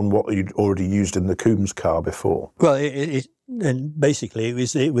based on what you'd already used in the Coombs car before? Well, and basically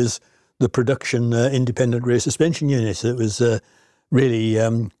it was the production independent rear suspension unit that was really, I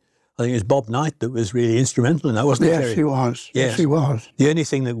think it was Bob Knight that was really instrumental in that, wasn't it, Gerry? Yes, he was. Yes, he was. The only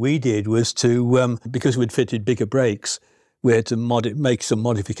thing that we did was to, because we'd fitted bigger brakes, we had to make some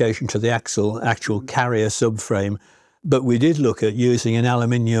modification to the actual carrier subframe. But we did look at using an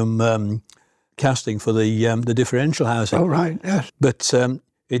aluminium casting for the differential housing. Oh, right, yes. But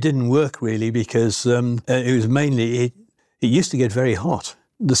it didn't work really, because it was mainly, it used to get very hot.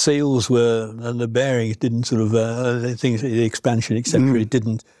 The seals and the bearing didn't sort of, the expansion, etc. It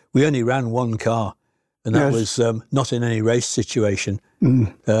didn't. We only ran one car, and that was not in any race situation.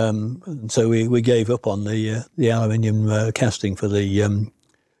 And so we gave up on the aluminium casting for the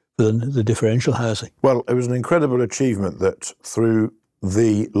differential housing. Well, it was an incredible achievement that through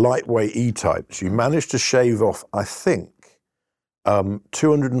the lightweight E-Types, you managed to shave off, I think,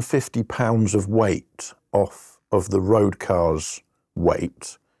 250 pounds of weight off of the road car's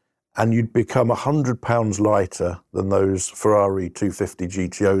weight, and you'd become 100 pounds lighter than those Ferrari 250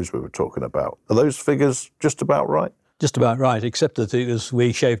 GTOs we were talking about. Are those figures just about right? Just about right, except that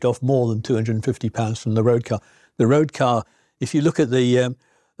we shaved off more than 250 pounds from the road car. The road car, if you look at the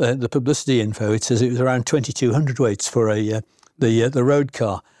publicity info, it says it was around 2,200 weights for the road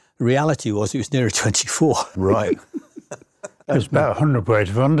car. The reality was it was nearer 24. Right. It's about 100 weight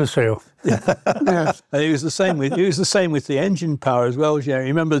of underseal. Yes. And it was the same with the engine power as well, Gerry.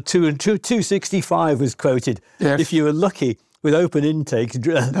 Remember, 265 was quoted. Yes. If you were lucky with open intake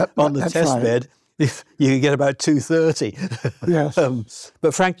on the test bed, if you could get about 230. Yes.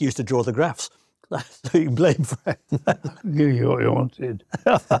 But Frank used to draw the graphs. So you can blame Frank. Give you what you wanted.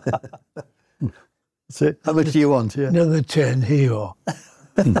 That's it. How much do you want? Yeah. Another 10, here you are.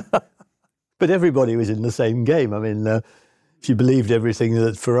 But everybody was in the same game. I mean, if you believed everything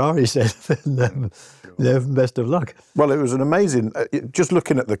that Ferrari said, then best of luck. Well, it was an amazing, just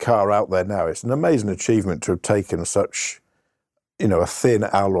looking at the car out there now, it's an amazing achievement to have taken such, a thin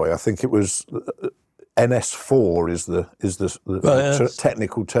alloy. I think it was NS4 is the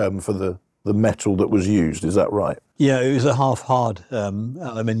technical term for the metal that was used. Is that right? Yeah, it was a half-hard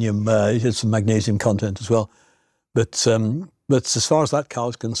aluminium. It had some magnesium content as well. But as far as that car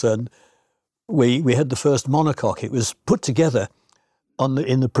was concerned, we had the first monocoque. It was put together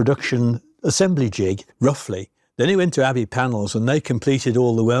in the production assembly jig, roughly. Then it went to Abbey Panels, and they completed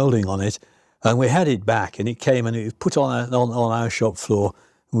all the welding on it. And we had it back, and it came and it was put on our shop floor.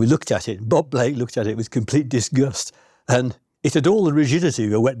 And we looked at it. Bob Blake looked at it with complete disgust, and it had all the rigidity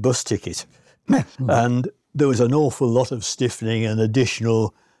of a wet bus ticket. And there was an awful lot of stiffening and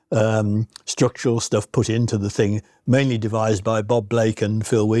additional structural stuff put into the thing, mainly devised by Bob Blake and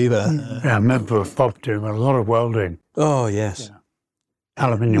Phil Weaver. I remember Bob doing a lot of welding. Oh, yes. Yeah.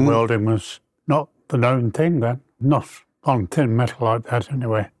 Aluminium welding was not the known thing then, not on thin metal like that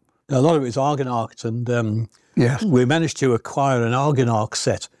anyway. A lot of it was argon arcs, and we managed to acquire an argon arc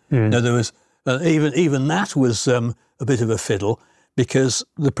set. Now, there was even that was a bit of a fiddle, because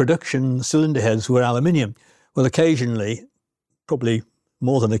the production cylinder heads were aluminium. Well, occasionally, probably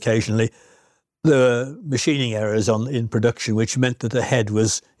more than occasionally, there were machining errors in production, which meant that the head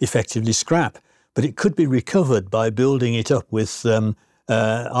was effectively scrap. But it could be recovered by building it up with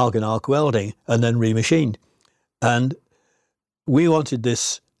argon arc welding and then remachined. And we wanted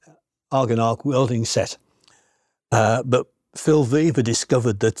this argon arc welding set, but Phil Weaver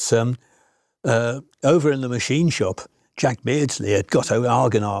discovered that over in the machine shop, Jack Beardsley had got an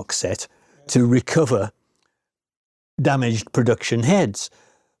argon arc set to recover damaged production heads.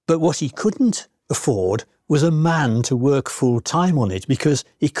 But what he couldn't afford was a man to work full time on it, because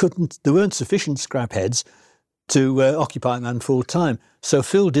there weren't sufficient scrap heads to occupy a man full time. So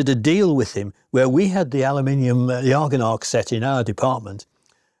Phil did a deal with him where we had the argon arc set in our department.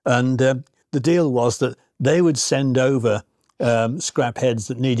 And the deal was that they would send over scrap heads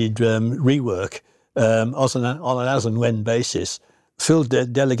that needed rework on an as and when basis. Phil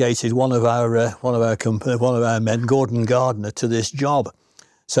delegated one of our men, Gordon Gardner, to this job.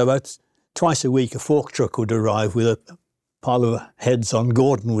 So about twice a week, a fork truck would arrive with a pile of heads on.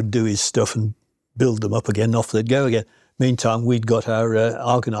 Gordon would do his stuff and build them up again. Off they'd go again. Meantime, we'd got our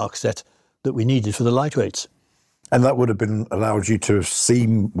argon arc set that we needed for the lightweights. And that would have allowed you to have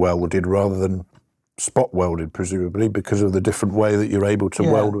seam welded rather than spot welded, presumably, because of the different way that you're able to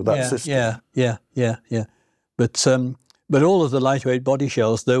weld with that system. Yeah. But all of the lightweight body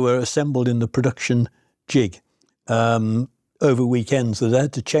shells, they were assembled in the production jig over weekends. So they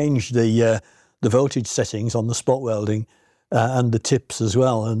had to change the voltage settings on the spot welding and the tips as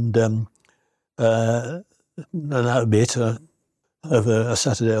well. And that would be it over a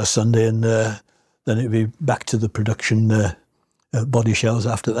Saturday or Sunday, and then it'd be back to the production body shells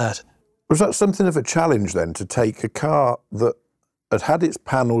after that. Was that something of a challenge then, to take a car that had its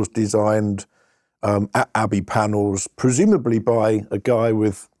panels designed at Abbey Panels, presumably by a guy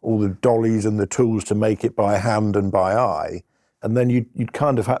with all the dollies and the tools to make it by hand and by eye, and then you'd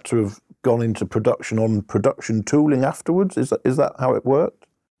kind of had to have gone into production on production tooling afterwards? Is that how it worked?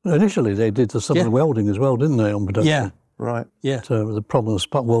 Initially, they did some of the welding as well, didn't they, on production? Yeah. Right. Yeah. So the problem of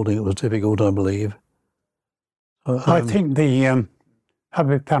spot welding, it was difficult, I believe. I think the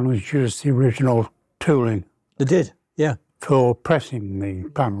Abbey Panels used the original tooling. They did, yeah. For pressing the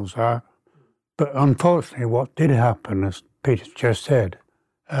panels out. But unfortunately, what did happen, as Peter just said,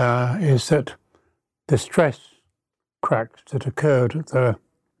 is that the stress cracks that occurred at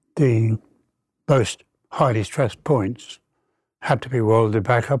the most highly stressed points had to be welded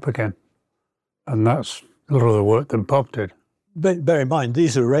back up again. And that's a lot of the work that Bob did. But bear in mind,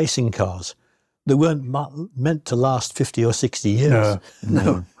 these are racing cars. They weren't meant to last 50 or 60 years.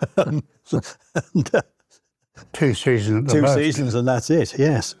 No. And, 2 seasons. 2 seasons and that's it,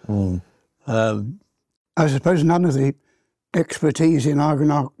 yes. I suppose none of the expertise in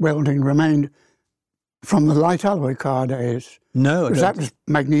argon arc welding remained from the light alloy car days. No. Because that was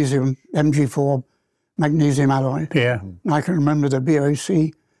magnesium, MG4 magnesium alloy. Yeah. I can remember the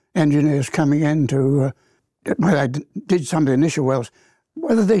BOC engineers coming in to, they did some of the initial welds.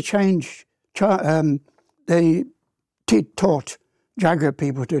 Whether they changed, they taught Jaguar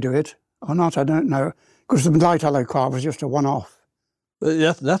people to do it or not, I don't know, because the light alloy car was just a one-off.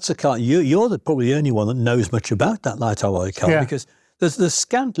 That's a car. You're probably the only one that knows much about that light alloy car, because there's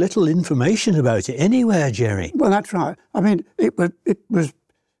scant little information about it anywhere, Gerry. Well, that's right. I mean, it was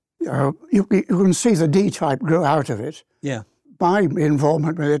you can see the D-type grow out of it. Yeah. My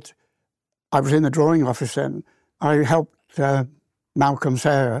involvement with it, I was in the drawing office then. I helped Malcolm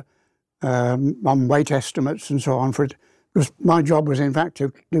Sarah on weight estimates and so on for it. Because my job was, in fact,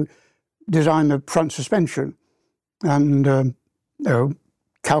 to design the front suspension and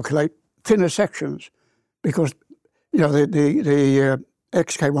calculate thinner sections, because the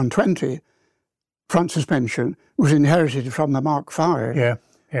XK120 front suspension was inherited from the Mark V.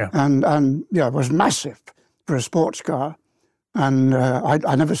 Yeah. And it was massive for a sports car, and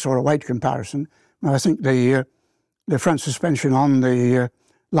I never saw a weight comparison. I think the front suspension on the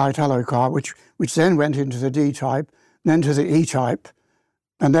light alloy car, which then went into the D-type, then to the E-type,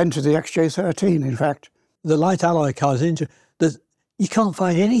 and then to the XJ13, in fact. The light alloy cars, you can't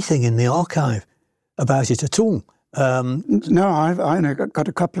find anything in the archive about it at all. No, I only got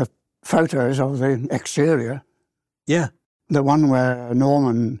a couple of photos of the exterior. Yeah. The one where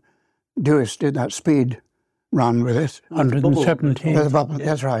Norman Dewis did that speed run with it. 117. The bubble, yes.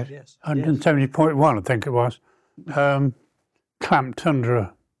 That's right. Yes. 170.1, I think it was. Clamped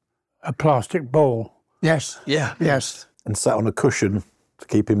under a plastic ball. Yes. Yeah. Yes. And sat on a cushion to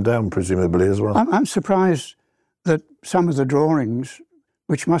keep him down, presumably, as well. I'm surprised that some of the drawings,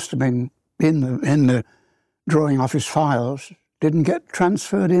 which must have been in the drawing office files, didn't get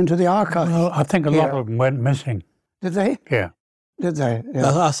transferred into the archive. Well, I think a lot of them went missing. Did they? Yeah. Did they?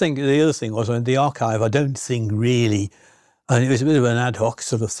 Yeah. I think the other thing was in the archive, I don't think really, and it was a bit of an ad hoc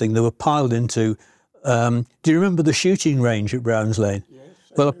sort of thing, they were piled into, do you remember the shooting range at Browns Lane? Yes.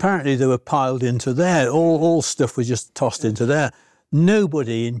 Well, apparently they were piled into there. All stuff was just tossed into there.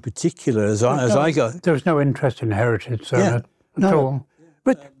 Nobody in particular, as I got... There was no interest in heritage at all.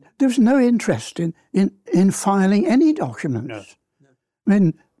 But there was no interest in filing any documents. No. I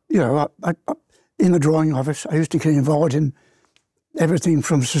mean, I, in the drawing office, I used to get involved in everything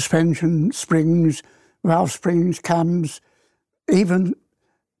from suspension, springs, valve springs, cams, even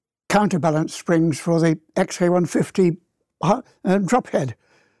counterbalance springs for the XK150 drop head.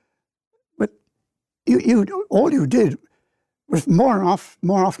 But all you did was more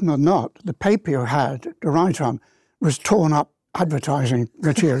often than not, the paper you had to write on was torn up advertising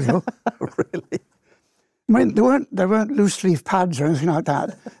material. Really? I mean, there weren't loose leaf pads or anything like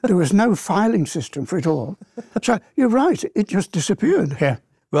that. There was no filing system for it all. So you're right, it just disappeared. Yeah.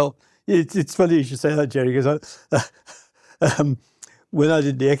 Well, it's funny you should say that, Gerry, because when I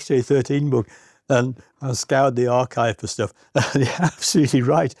did the XJ13 book, and I scoured the archive for stuff, and you're absolutely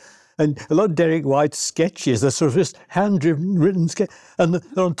right. And a lot of Derek White's sketches, they're sort of just hand-written sketches, and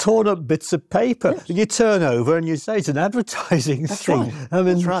they're on torn-up bits of paper. Yes. And you turn over and you say it's an advertising thing. Right. I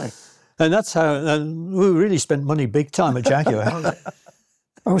mean, that's right. And that's how, and we really spent money big time at Jaguar.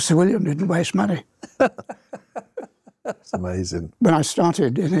 Oh, Sir William didn't waste money. It's amazing. When I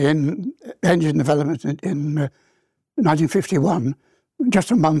started in engine development in 1951,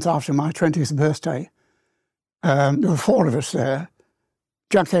 just a month after my 20th birthday, there were four of us there.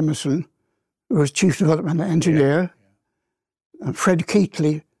 Jack Emerson, who was Chief Development Engineer, and Fred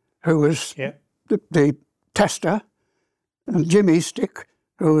Keatley, who was the tester, and Jim Eastick,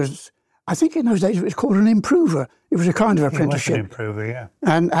 who was, I think in those days it was called an improver. It was a kind of apprenticeship. It was an improver, yeah.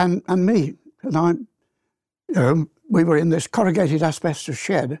 And me. And we were in this corrugated asbestos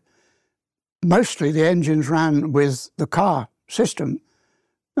shed. Mostly the engines ran with the car system,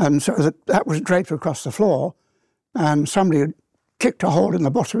 and so that was draped across the floor, and somebody had kicked a hole in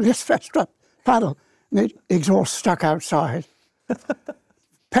the bottom of the asbestos paddle, and the exhaust stuck outside.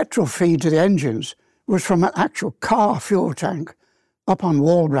 Petrol feed to the engines was from an actual car fuel tank up on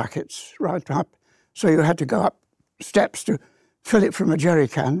wall brackets, right up. So you had to go up steps to fill it from a jerry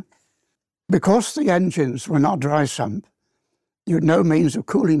can. Because the engines were not dry sump, you had no means of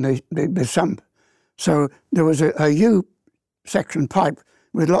cooling the sump. So there was a U-section pipe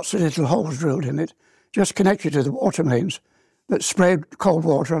with lots of little holes drilled in it, just connected to the water mains that sprayed cold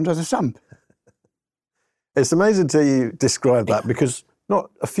water under the sump. It's amazing to you describe that, because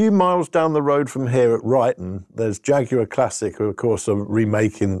not a few miles down the road from here at Ryton, there's Jaguar Classic, who of course are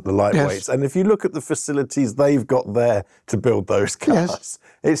remaking the lightweights. Yes. And if you look at the facilities they've got there to build those cars,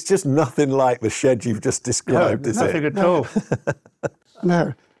 it's just nothing like the shed you've just described, is nothing it? At all.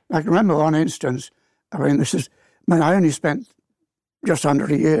 No. I can remember one instance, I only spent just under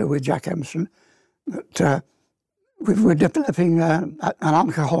a year with Jack Emerson, but we were developing an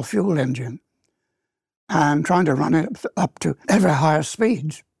alcohol fuel engine and trying to run it up to ever higher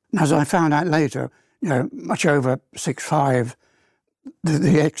speeds. And as I found out later, much over 6.5, the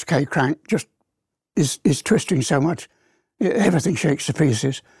XK crank just is twisting so much, everything shakes to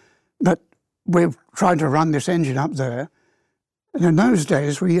pieces. But we're trying to run this engine up there. And in those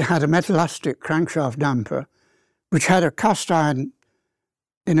days, we had a metallastic crankshaft damper, which had a cast iron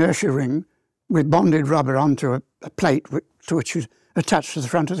inertia ring with bonded rubber onto a plate to which is attached to the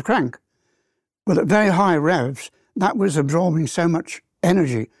front of the crank. Well, at very high revs, that was absorbing so much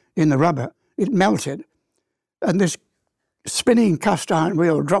energy in the rubber, it melted. And this spinning cast iron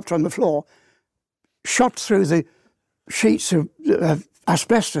wheel dropped on the floor, shot through the sheets of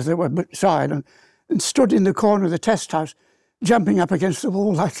asbestos that were beside, and stood in the corner of the test house, jumping up against the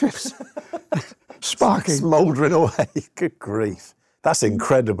wall like this, sparking. Smouldering away. Good grief. That's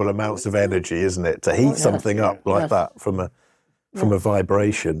incredible amounts of energy, isn't it? To heat something up like that from a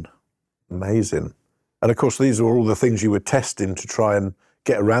vibration. Amazing. And of course, these are all the things you were testing to try and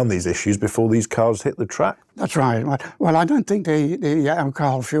get around these issues before these cars hit the track. That's right. Well, I don't think the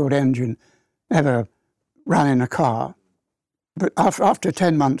alcohol-fueled engine ever ran in a car. But after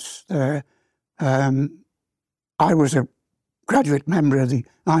 10 months there, I was a graduate member of the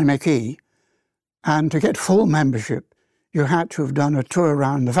IMechE, and to get full membership, you had to have done a tour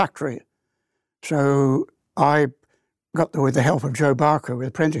around the factory. So I got there with the help of Joe Barker, the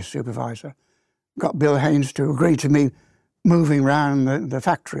apprentice supervisor, got Bill Haynes to agree to me moving around the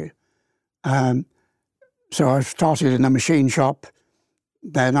factory. So I started in the machine shop,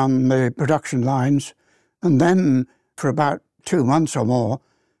 then on the production lines, and then for about 2 months or more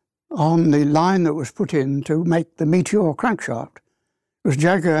on the line that was put in to make the Meteor crankshaft. Because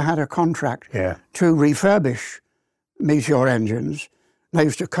Jaguar had a contract to refurbish Meteor engines. They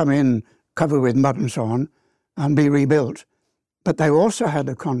used to come in covered with mud and so on and be rebuilt. But they also had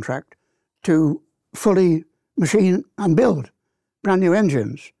a contract to fully machine and build brand new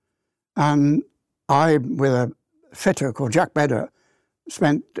engines. And I, with a fitter called Jack Beddows,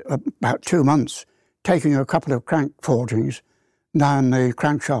 spent about 2 months taking a couple of crank forgings down the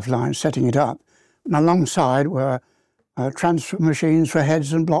crankshaft line, setting it up. And alongside were transfer machines for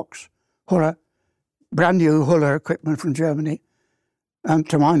heads and blocks, Huller, brand new Huller equipment from Germany. And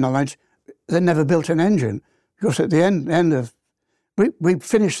to my knowledge, they never built an engine, because at the end of, we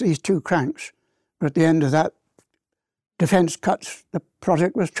finished these 2 cranks, but at the end of that, defence cuts, the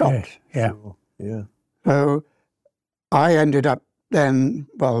project was chopped. Yeah. So I ended up then,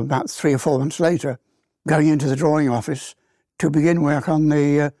 well, about 3 or 4 months later, going into the drawing office to begin work on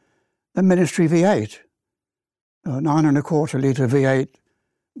the Ministry V8, 9.25 litre V8,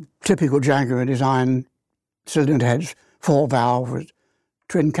 typical Jaguar design, cylinder heads, 4-valve with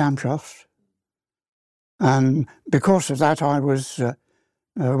twin camshafts. And because of that, I was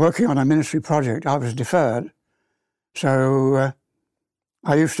working on a ministry project. I was deferred. So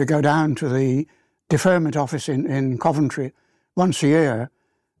I used to go down to the deferment office in Coventry once a year.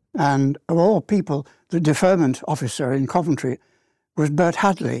 And of all people, the deferment officer in Coventry was Bert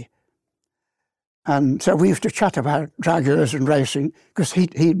Hadley. And so we used to chat about Jaguars and racing, because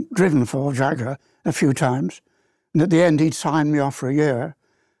he'd driven for Jaguar a few times. And at the end, he'd signed me off for a year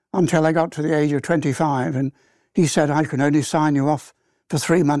until I got to the age of 25. And he said, I can only sign you off for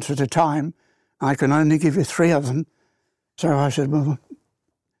 3 months at a time. I can only give you 3 of them. So I said, well,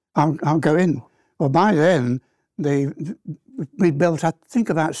 I'll go in. Well, by then, we'd built, I think,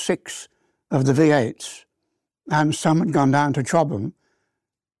 about 6 of the V8s, and some had gone down to Chobham.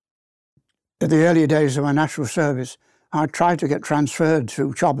 In the early days of my national service, I tried to get transferred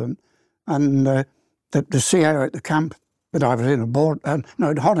to Chobham, and the CO at the camp that I was in, at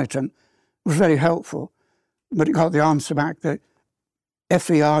Honiton, was very helpful, but it got the answer back that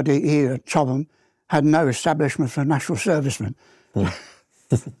FERDE at Chobham had no establishment for national servicemen.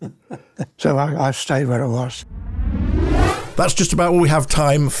 So I stayed where I was. That's just about all we have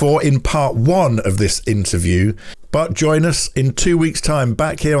time for in part 1 of this interview. But join us in 2 weeks' time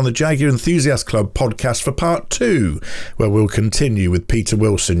back here on the Jaguar Enthusiast Club podcast for part 2, where we'll continue with Peter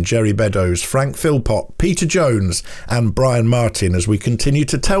Wilson, Gerry Beddows, Frank Philpott, Peter Jones and Brian Martin as we continue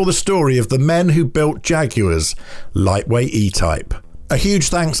to tell the story of the men who built Jaguars, lightweight E-Type. A huge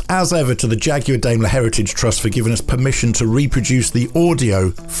thanks, as ever, to the Jaguar Daimler Heritage Trust for giving us permission to reproduce the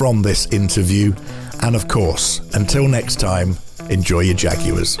audio from this interview. And of course, until next time, enjoy your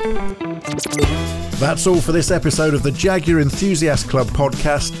Jaguars. That's all for this episode of the Jaguar Enthusiast Club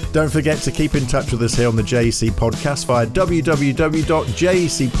podcast. Don't forget to keep in touch with us here on the JEC podcast via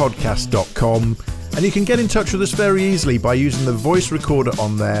www.jecpodcast.com. And you can get in touch with us very easily by using the voice recorder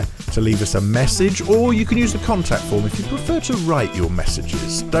on there to leave us a message, or you can use the contact form if you prefer to write your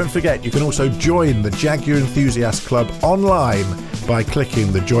messages. Don't forget, you can also join the Jaguar Enthusiast Club online by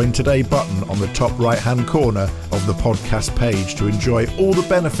clicking the Join Today button on the top right-hand corner of the podcast page to enjoy all the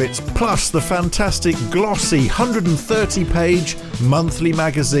benefits, plus the fantastic glossy 130-page monthly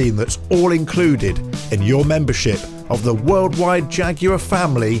magazine that's all included in your membership of the worldwide Jaguar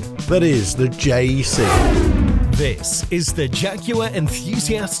family that is the JEC. This is the Jaguar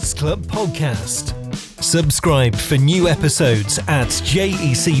Enthusiasts Club podcast. Subscribe for new episodes at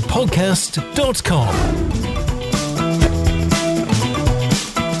jecpodcast.com.